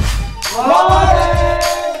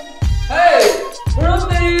 Hey,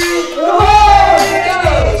 Rudy.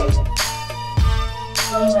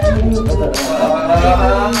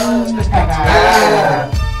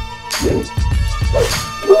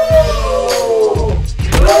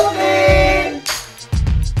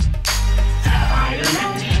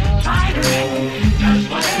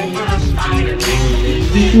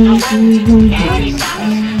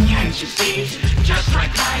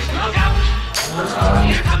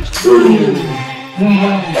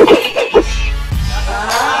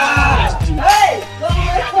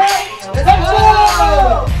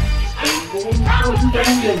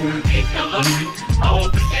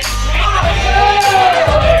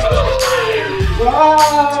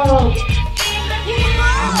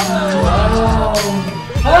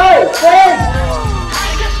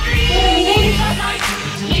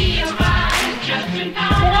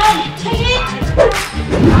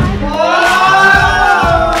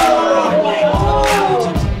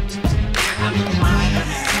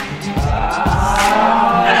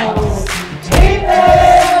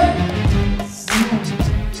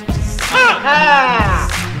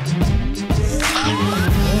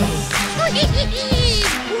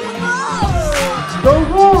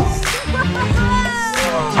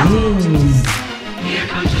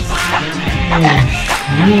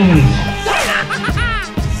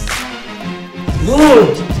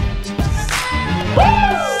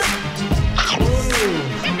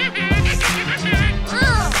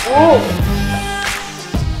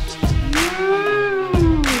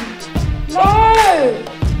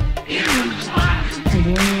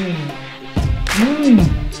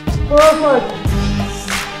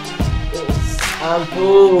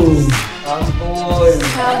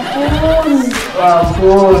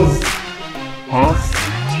 Ampun. Hah?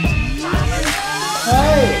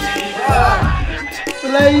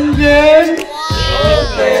 Playing game.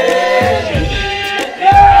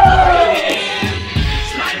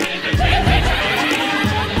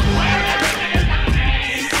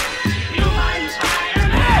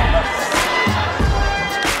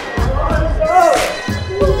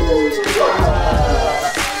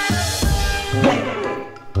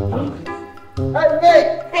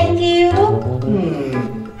 Thank you.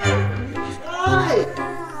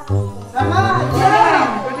 Come on, yeah.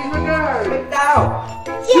 Big down.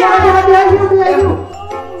 Yeah.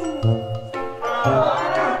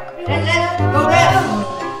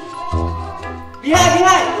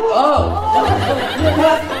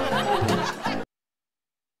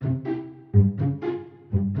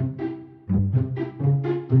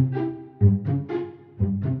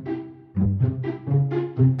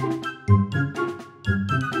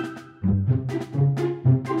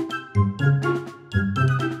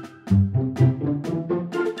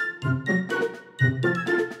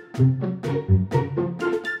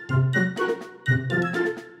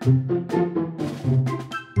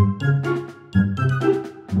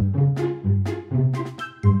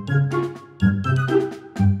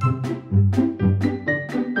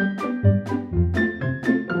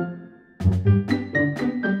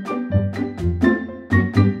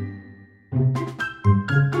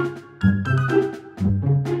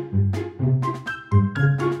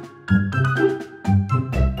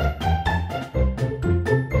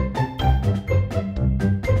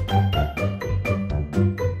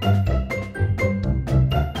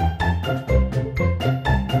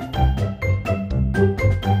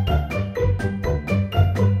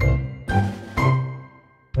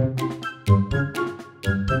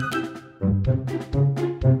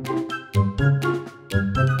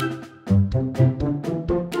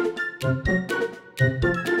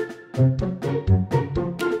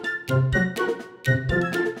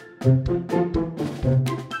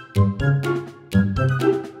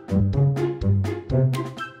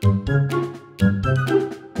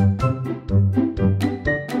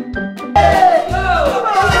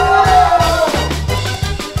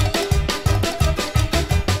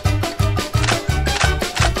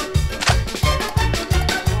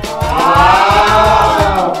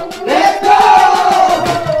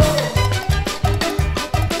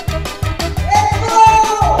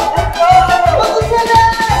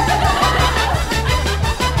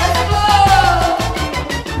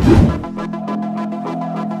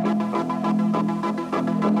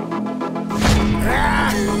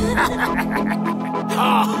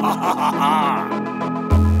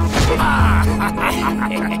 Be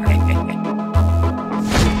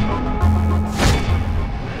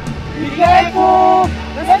careful!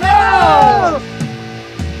 Let's go!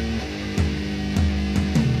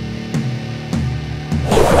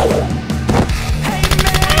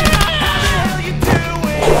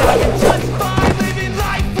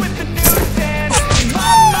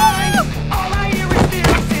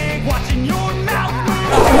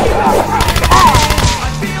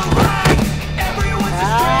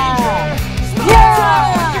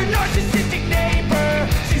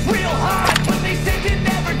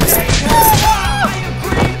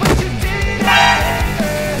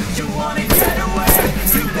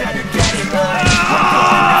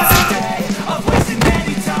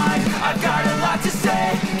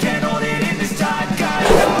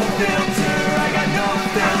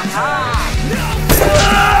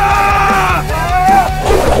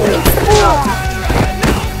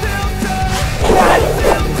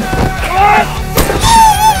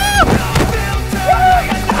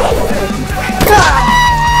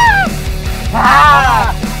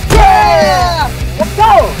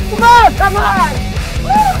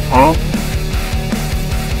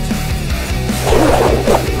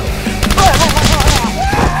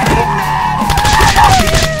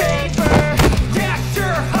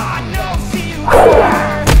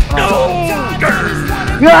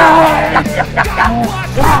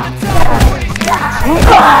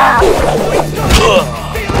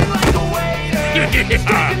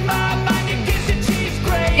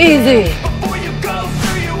 Easy.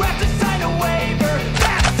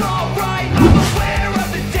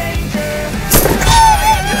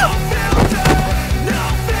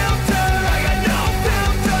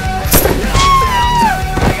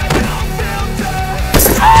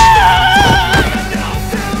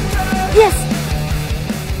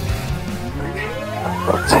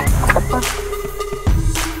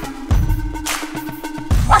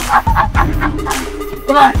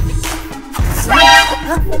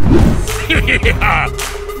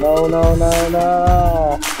 No, no, no,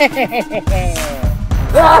 no.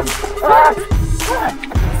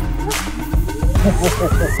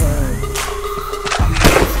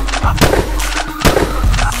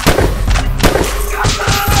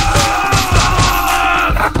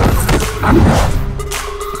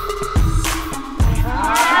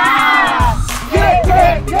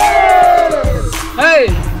 Hey,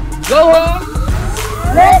 go on.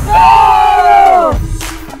 Let's go!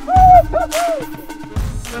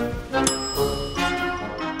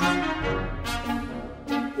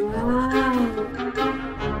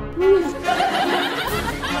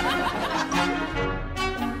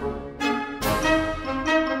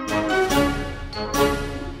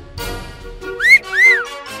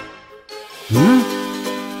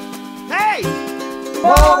 Hey!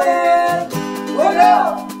 Morning! Look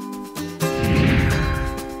out!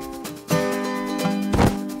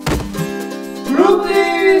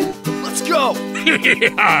 Ruby! Let's go!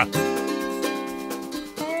 Yeah!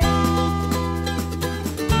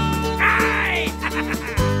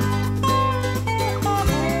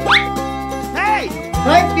 Hey!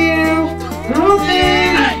 Thank you! Ruby!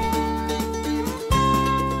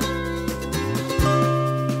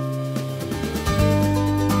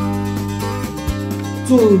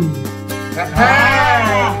 Boom!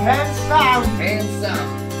 Handsome! Handsome.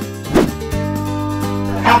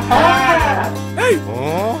 Hey!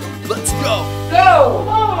 Let's go! Go!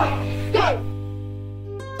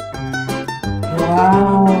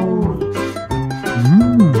 Wow!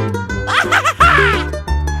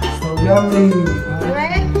 So yummy!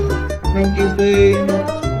 Thank you, babe!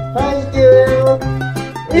 Thank you!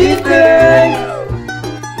 Eat it!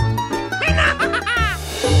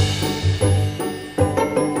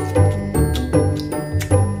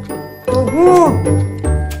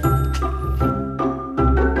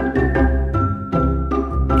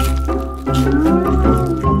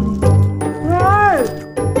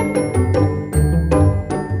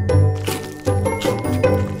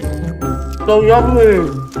 So yummy!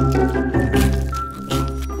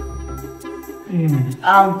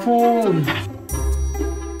 I'm full!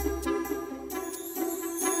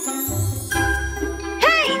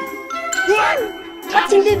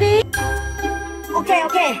 Watching TV. Okay,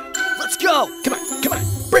 okay. Let's go! Come on,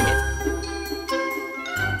 bring it!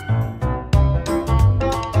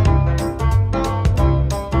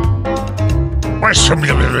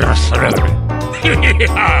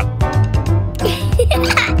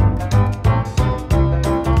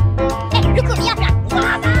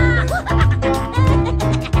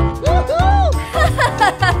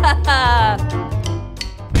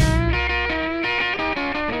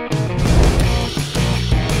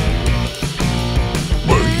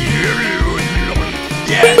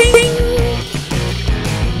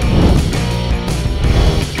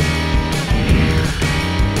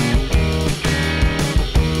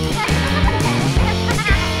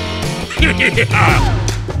 Hey!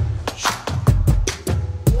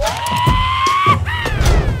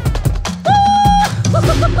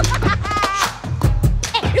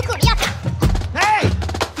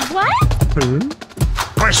 What?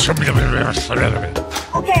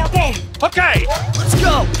 Okay, okay. Okay, let's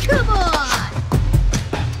go. Come on.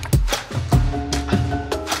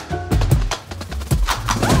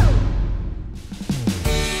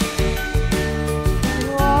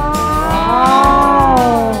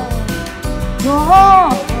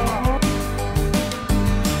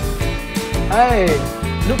 Hey,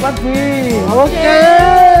 look at me.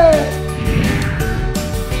 Okay.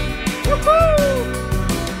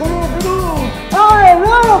 Hey,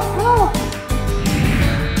 look.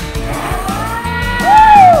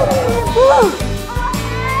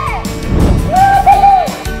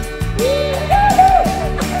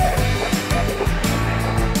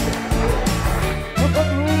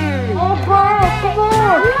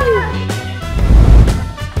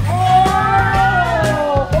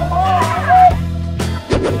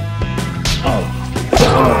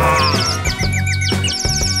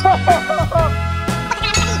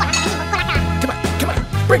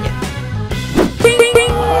 Bring it.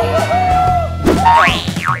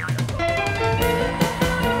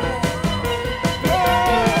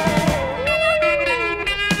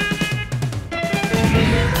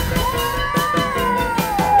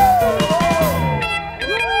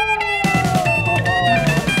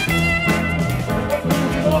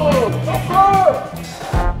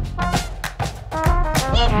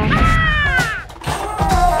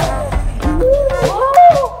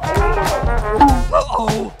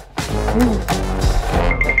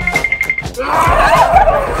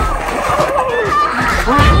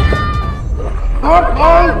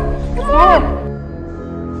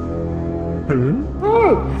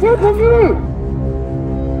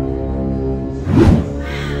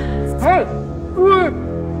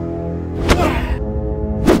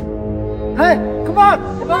 Hey, come on.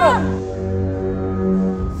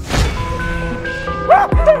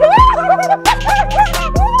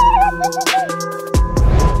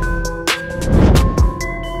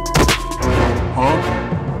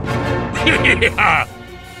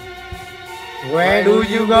 Where do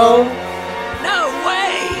you go? No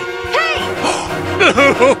way!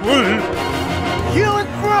 You in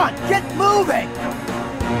front! Get moving!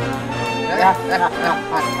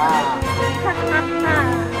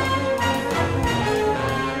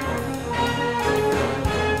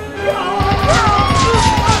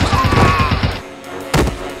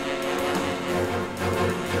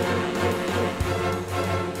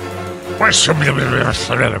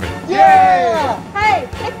 Yeah! Hey,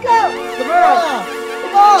 let's go.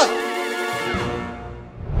 Come on!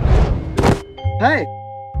 Hey!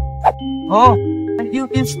 Oh, you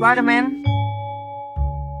in Spiderman?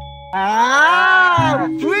 Ah!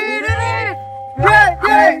 We did it!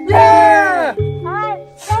 Yeah! Hi,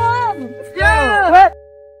 come. Yeah!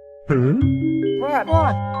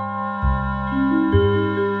 What?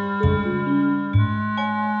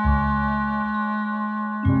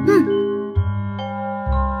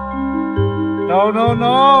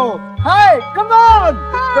 No! Hey, come on!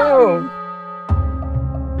 Go!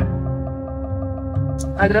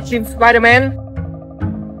 Another team Spiderman?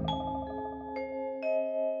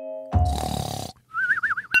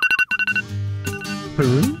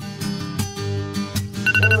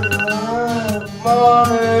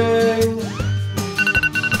 Morning!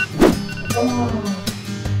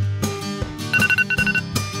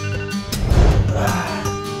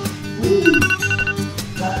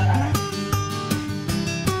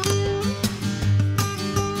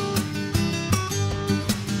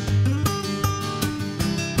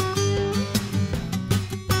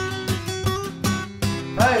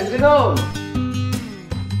 Hey, get home.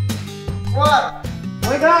 What?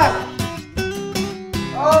 Wake up.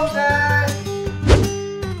 Okay!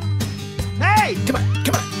 Hey! Come on,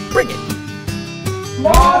 bring it.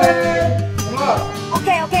 Morning! Come on!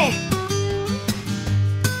 Okay, okay.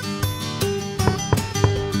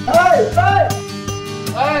 Hey! Hey.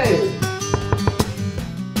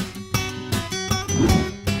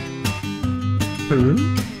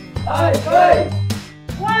 Hey!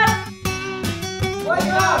 What?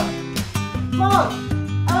 Wake up! Come on!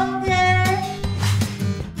 Okay.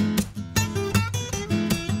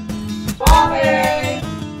 Morning!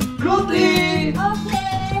 Routine!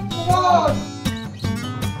 Okay. Come on!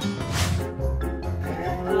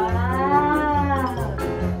 Wow.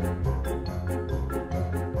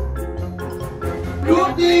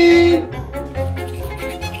 Routine!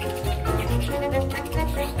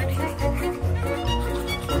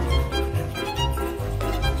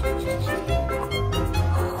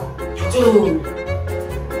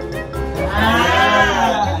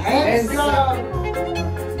 Hands up.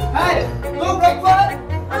 Hey, go breakfast.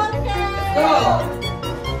 Go.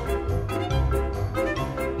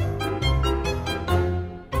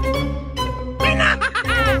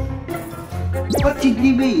 Watching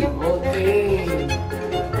TV. Okay.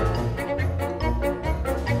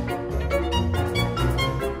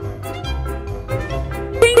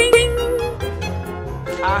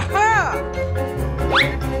 Aha!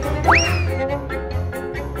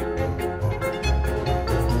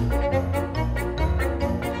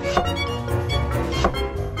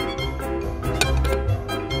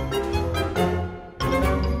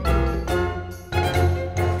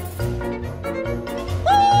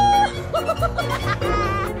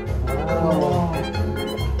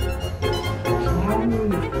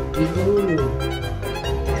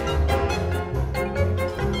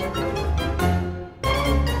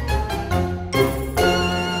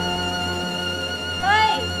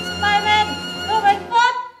 Hey, Spiderman, go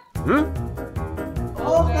breakfast.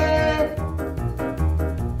 Okay.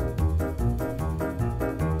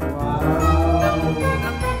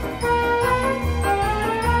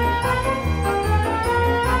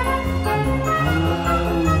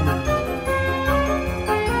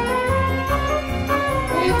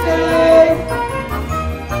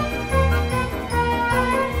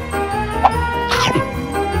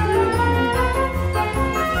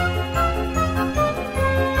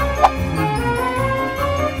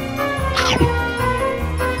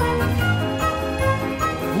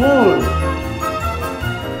 Good.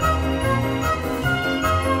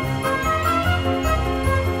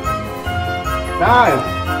 Nice.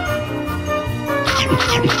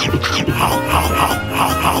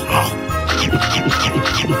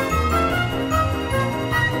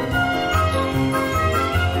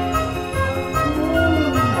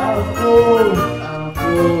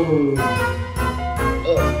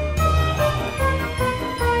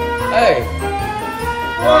 Hey,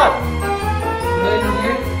 What? Người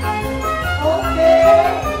Nhện,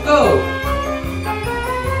 Okay. go.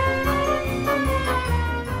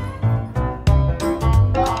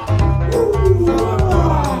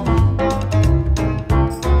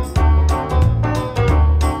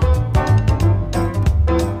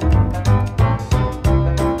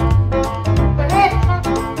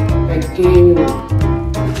 Thank you.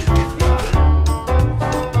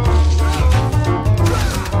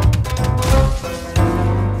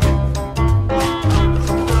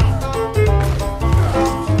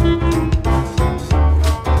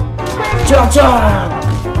 Cha-cha!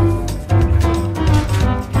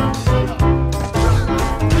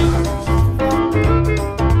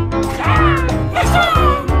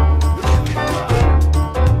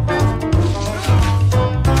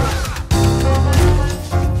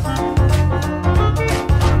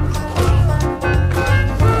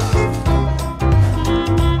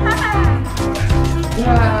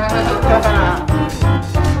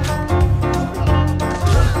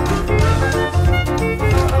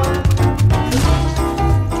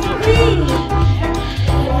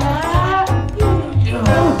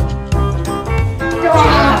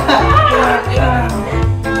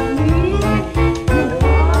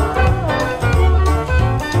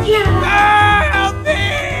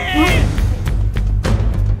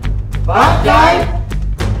 Bad guy!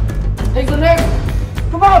 Take the next!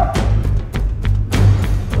 Come on!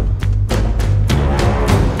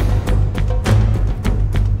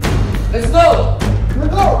 Let's go.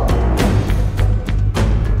 Let's go!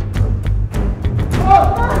 Come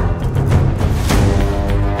on!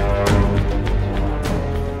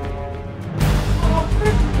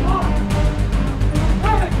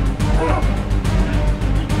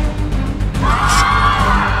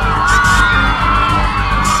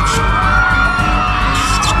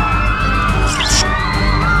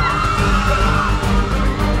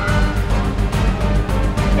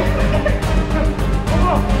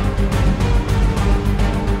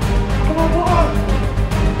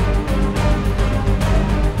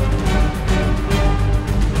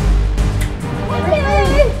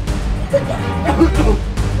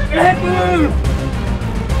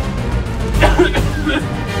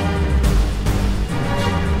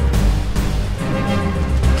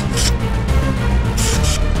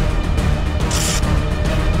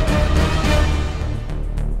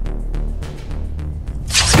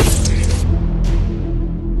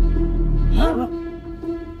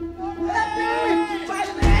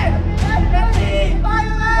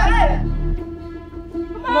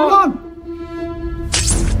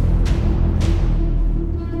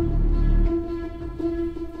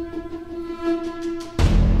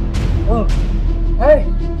 Hey,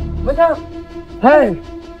 wake up. Hey,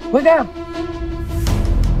 Wake up!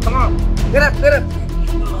 Come on, get up, get up!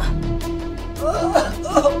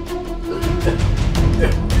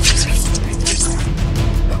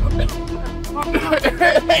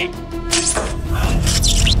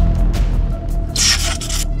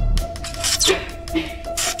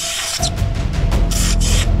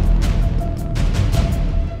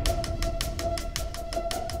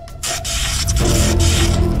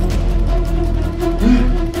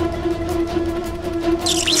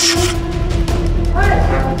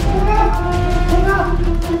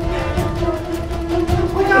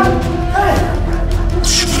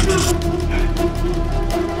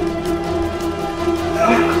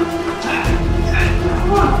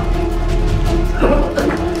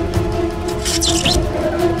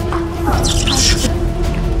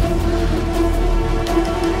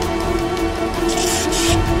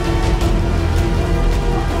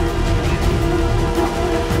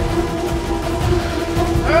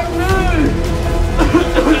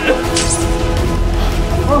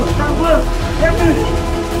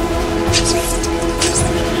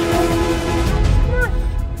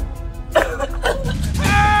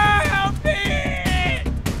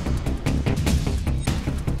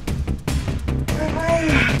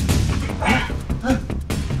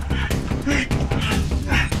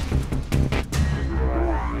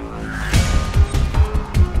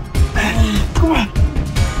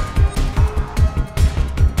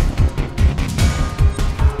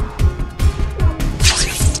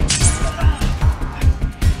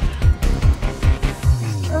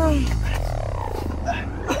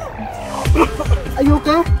 Are you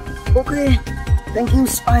okay? Okay. Thank you,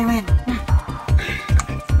 Spiderman.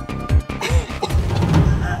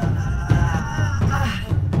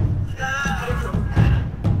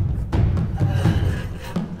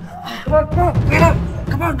 Come on, come on, get up!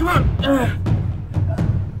 Come on, come on!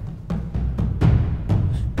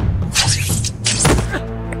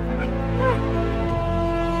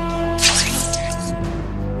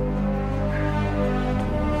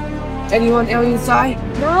 Anyone else inside?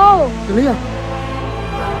 No. Clear.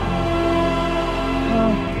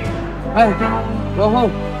 Hey, go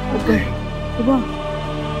home. Okay, come on.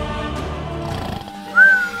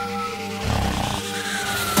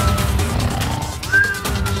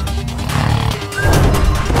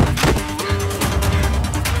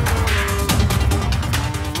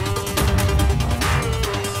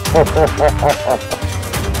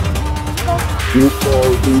 You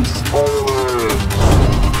are the Spiderman.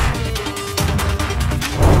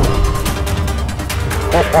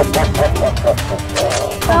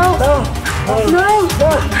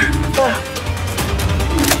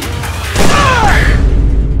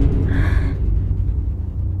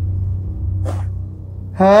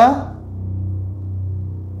 Huh?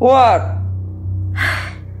 What?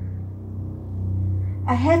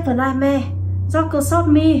 I had a nightmare. Joker shot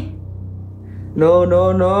me. No,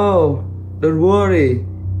 no, no. Don't worry.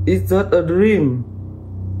 It's just a dream.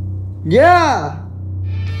 Yeah.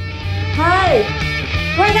 Hey,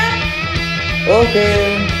 wake up!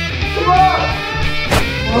 Okay. Come on.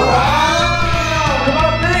 Wow. Come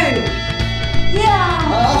on, please. Yeah.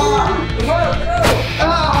 Come on, go.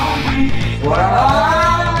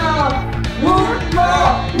 Wow. Good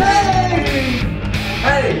morning.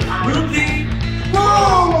 Hey, Ruthie.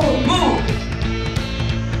 Move. Move.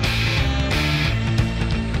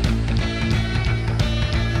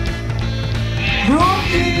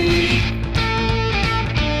 Ruthie.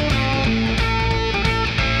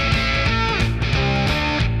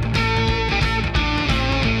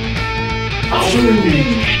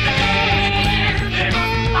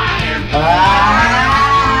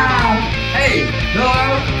 Hey, no,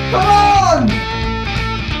 come on!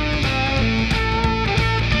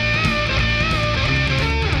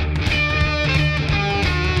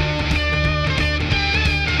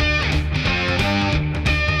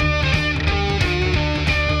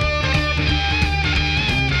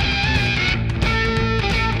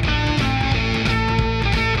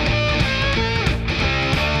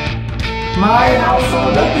 My house so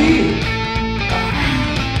dirty.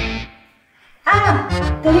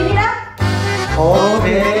 Clean it up.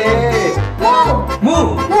 Okay. Move.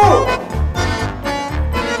 Move. Move.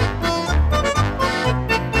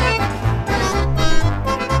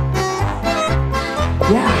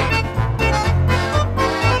 Yeah.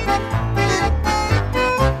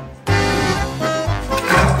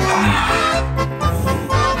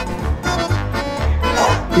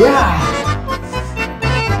 Yeah.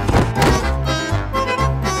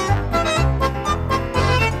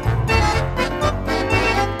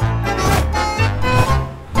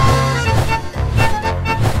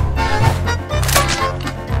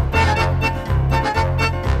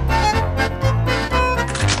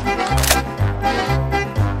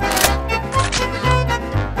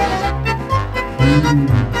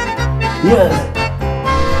 Yes.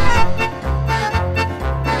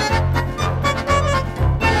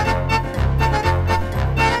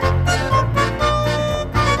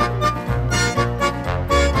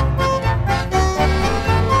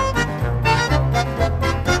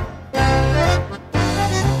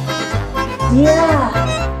 Yeah.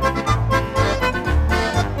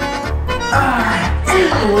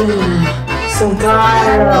 So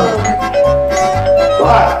tired.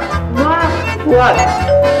 What? What?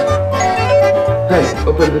 Hey,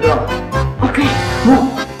 open the door. Okay. Move.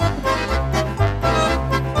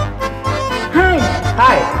 Hi.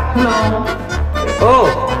 Hi. Hello. Oh,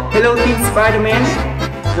 hello, Team Spiderman.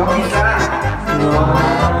 Wow.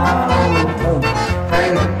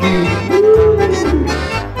 Thank you.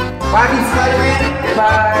 Bye, Team Spiderman.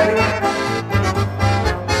 Bye.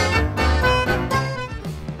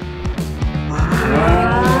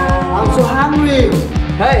 I'm so hungry.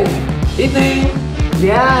 Hey, eating.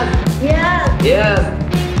 Yeah. Yeah. Yes.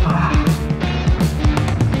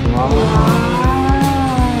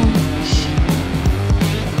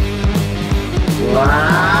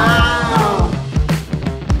 Wow.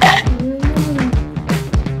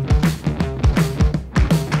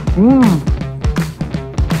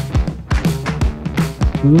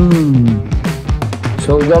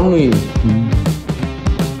 So yummy.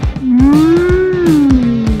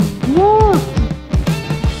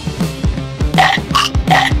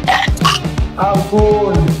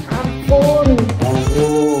 Ampun.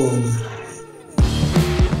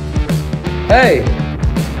 Hey,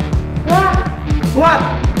 What?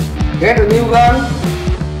 get a new gun.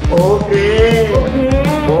 Okay.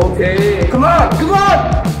 Okay. Come on.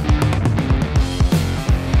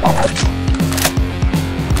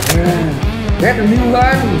 Get a new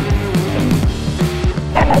gun.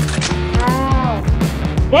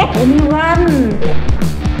 Get a new one.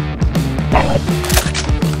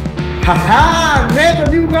 Haha, get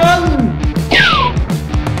a new gun.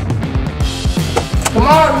 Come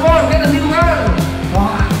on, get a new gun.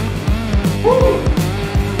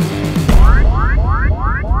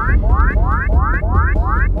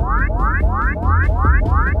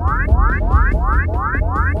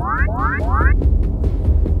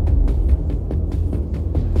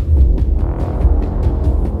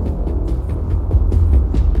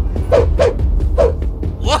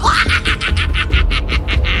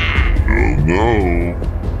 No.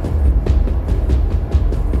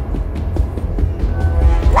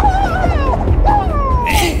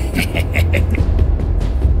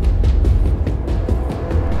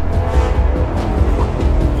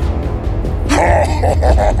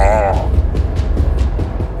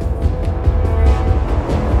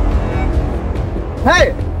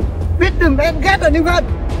 Hey, beat them and get a new gun.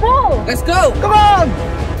 Go. Let's go. Come on.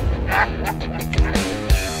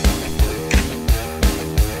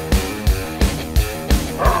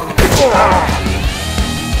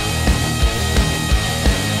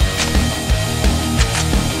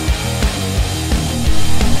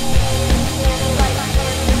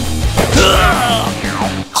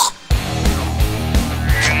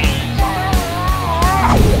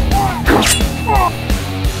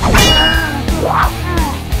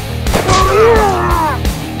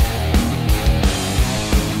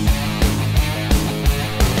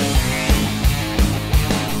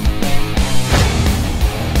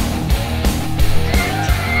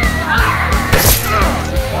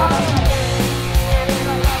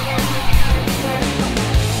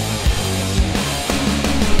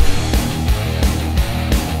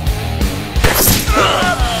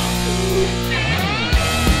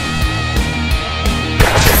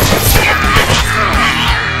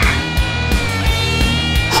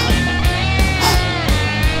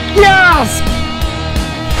 Yes!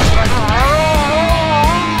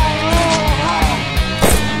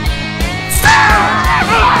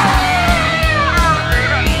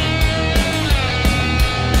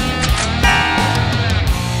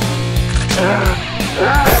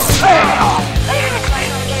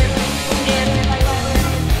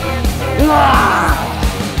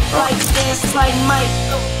 Like this, like Mike.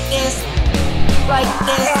 This, like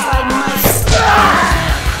this, like Mike.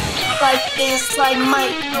 Like this, like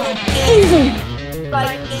Mike. This,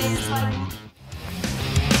 like this, like.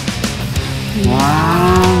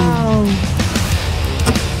 Wow.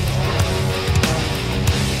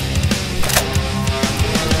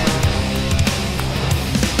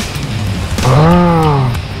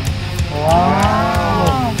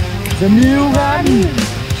 Wow. The new gun.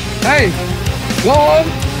 Hey, go on.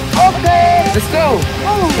 Okay. Let's go.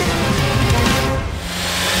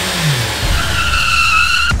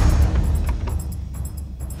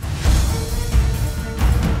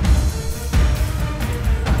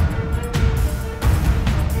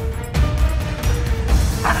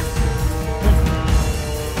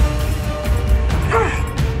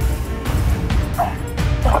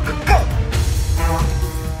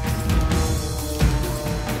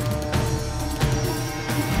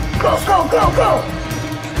 Go, go, go!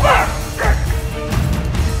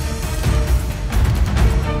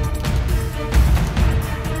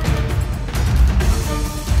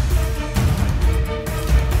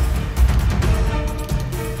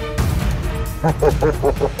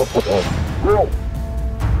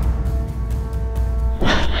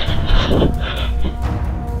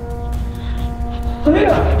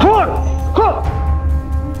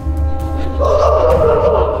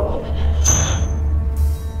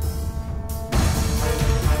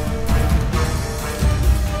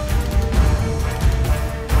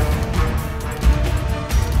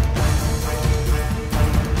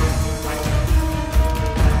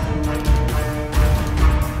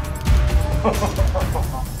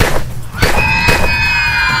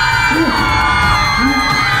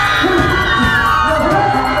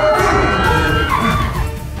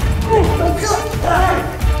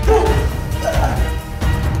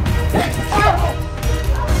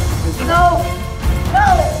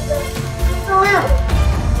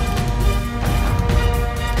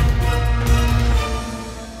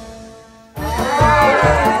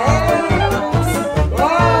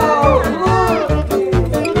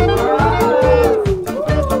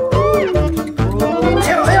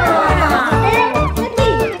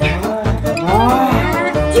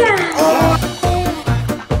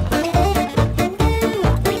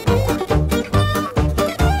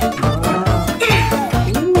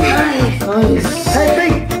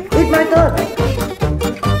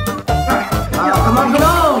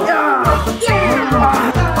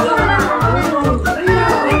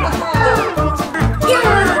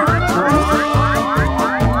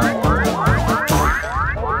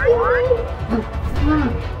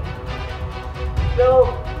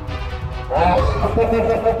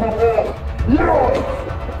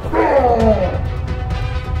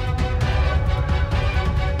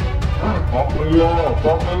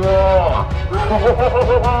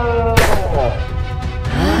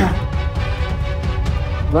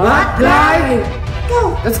 What? Guy?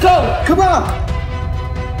 Go! Let's go! Come on!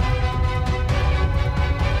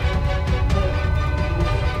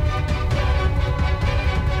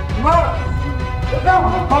 Come on! Let's go!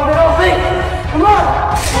 Hold it all thing! Come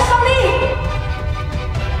on! Come on đi.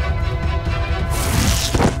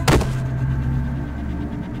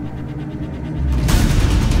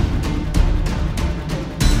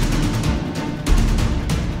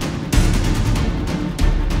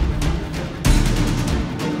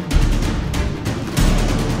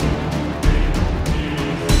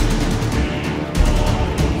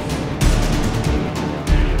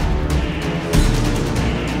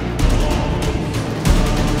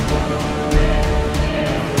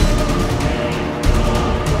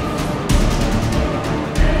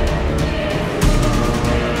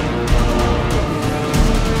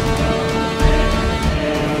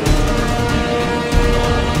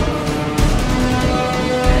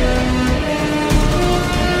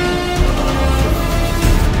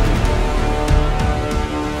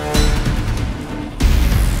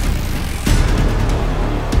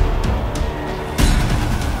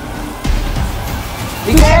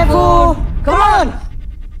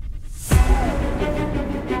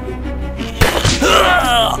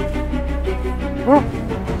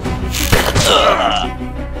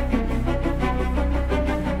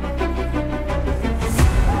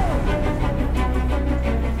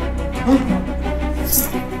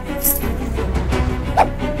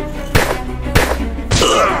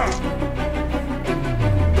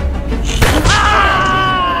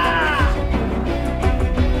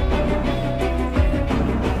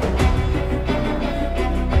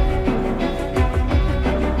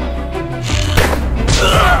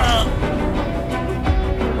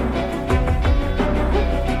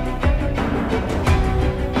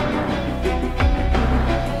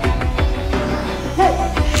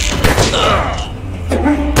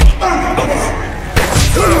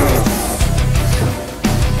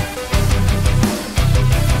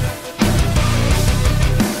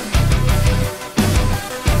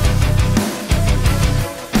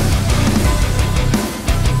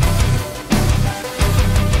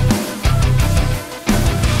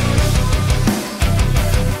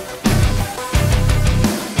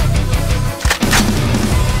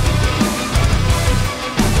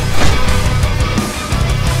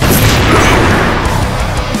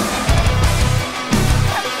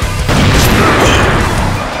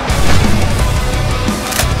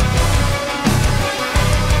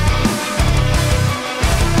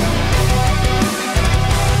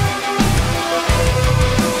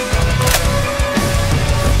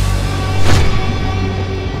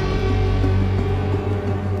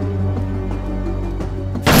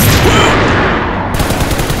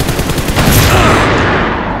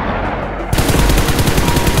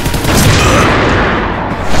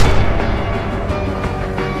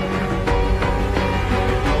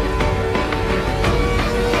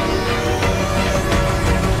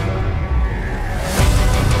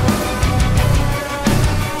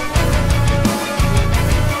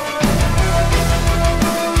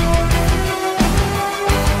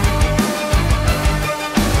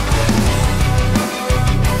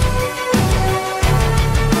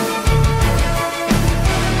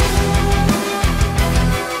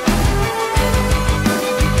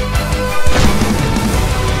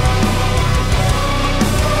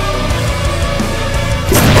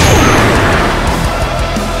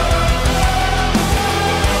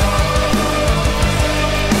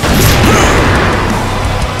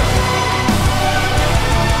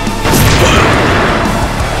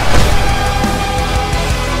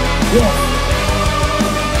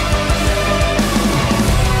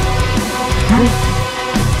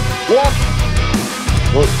 What?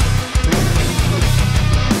 What?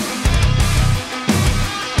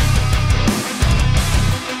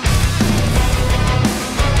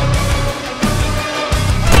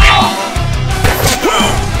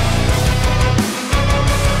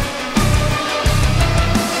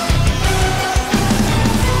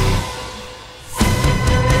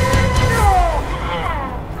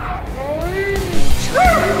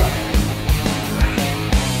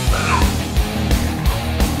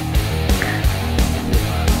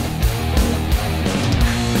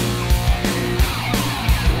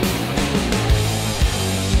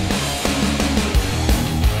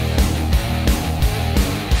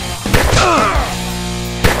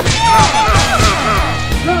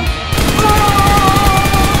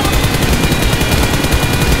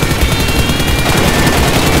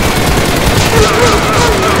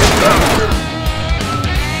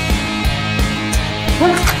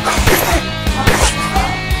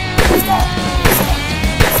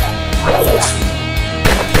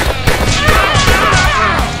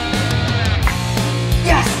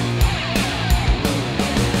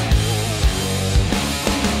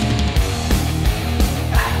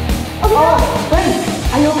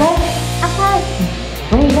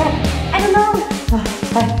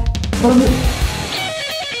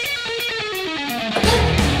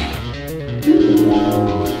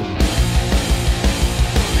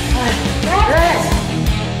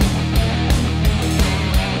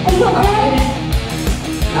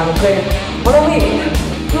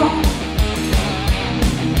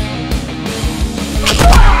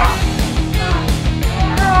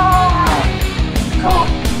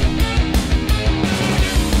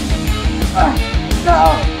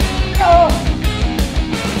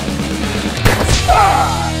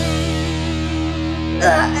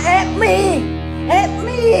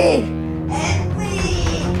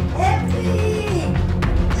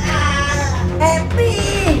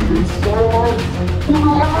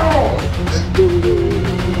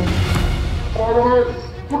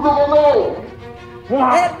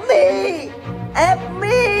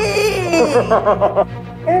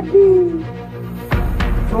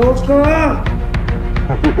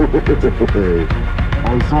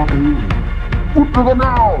 I saw you. Put to the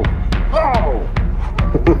now. Now.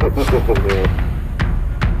 Put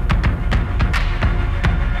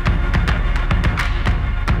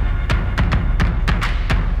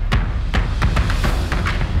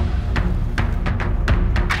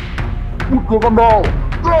to the now.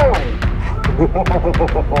 Go.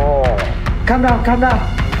 Calm down, calm down.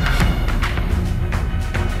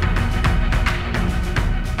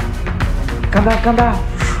 Calm down, calm down.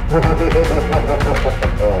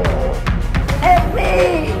 Help me!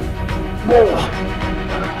 Please!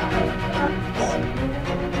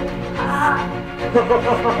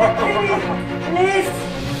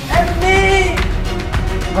 Help me!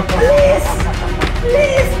 Please!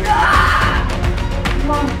 Please!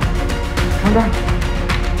 Come on. Calm down.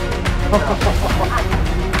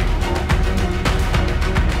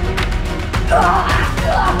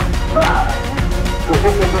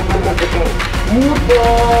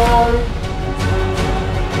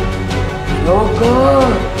 No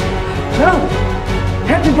good. No.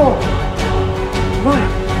 Help me go. Come on.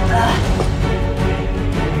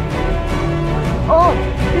 Oh,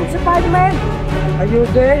 it's Spiderman! Are you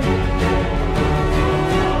okay?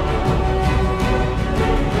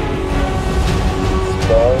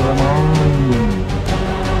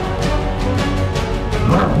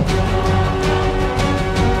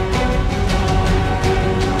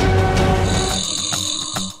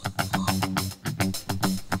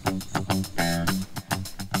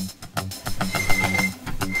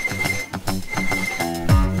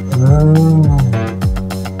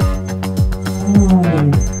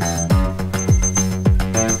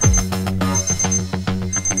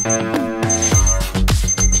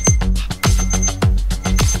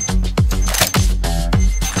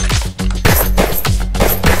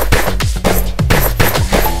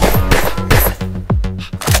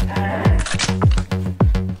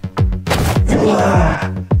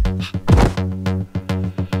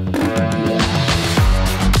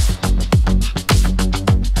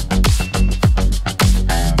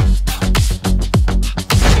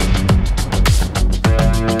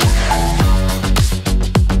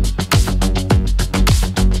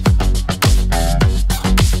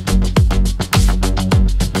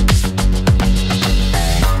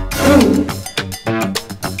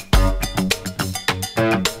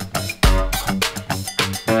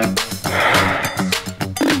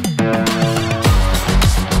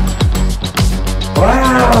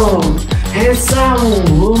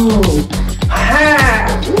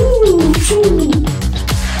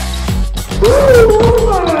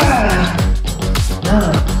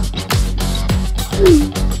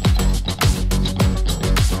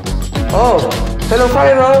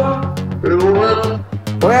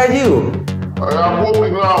 at you. I am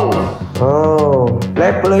working now. Oh,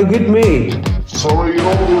 let's play with me. Sorry,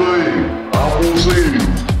 not today. I will see you.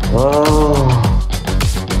 Oh.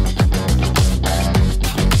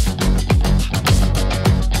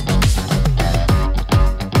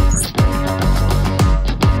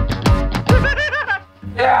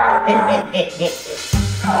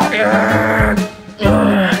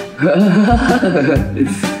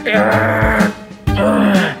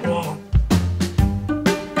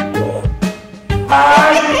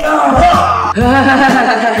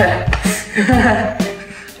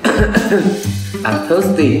 I'm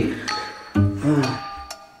thirsty.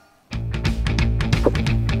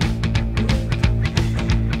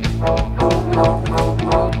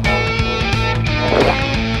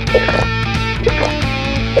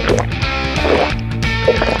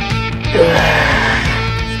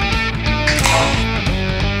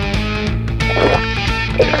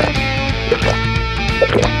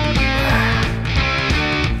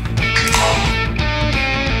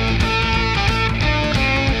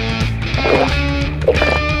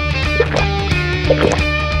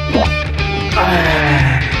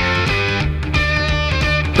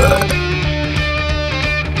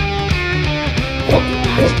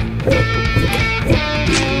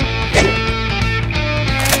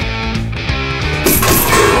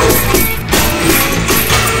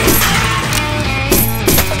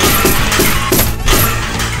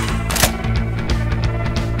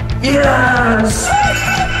 Yes!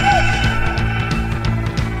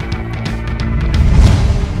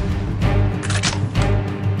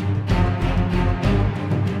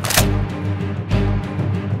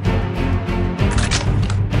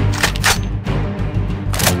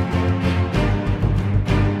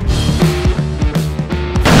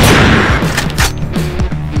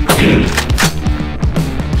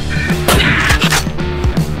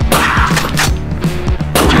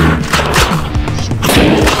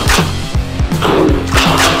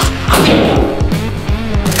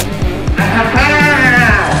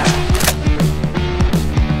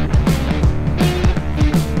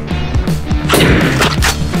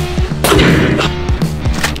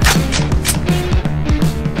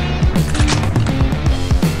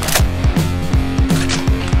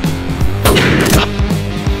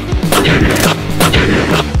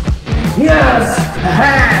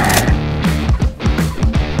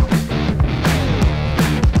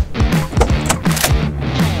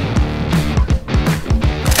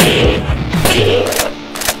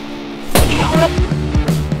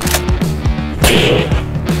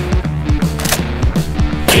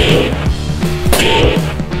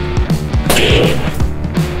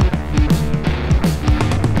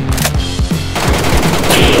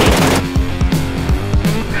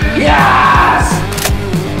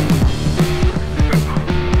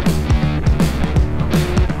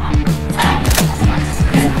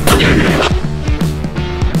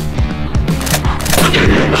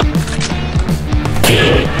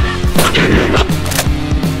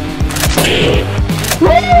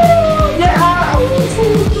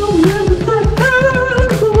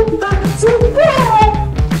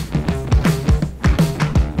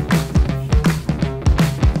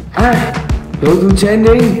 Go to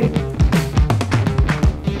training.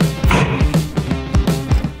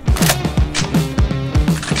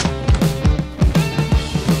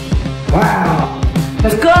 Wow,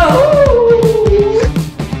 let's go.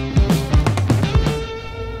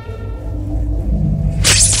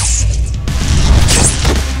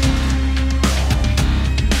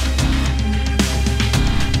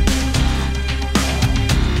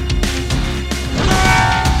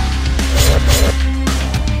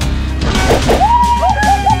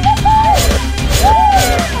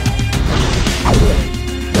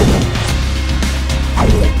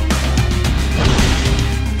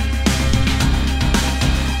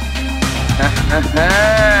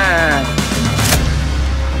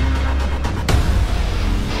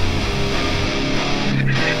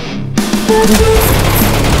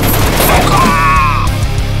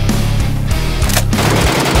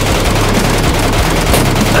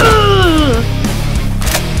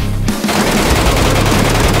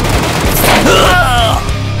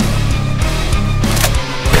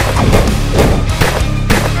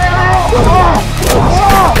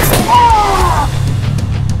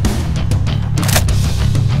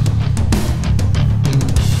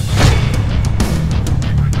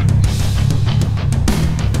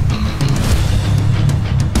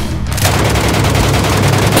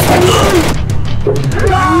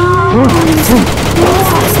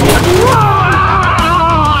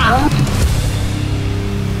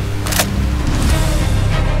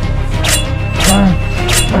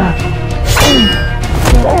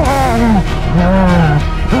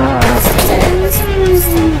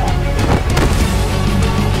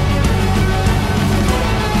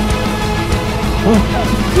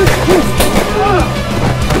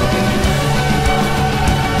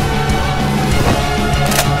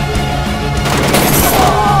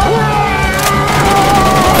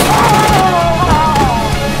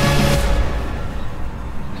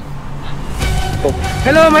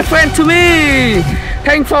 Hello my friend to me.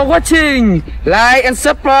 Thanks for watching. Like and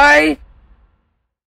subscribe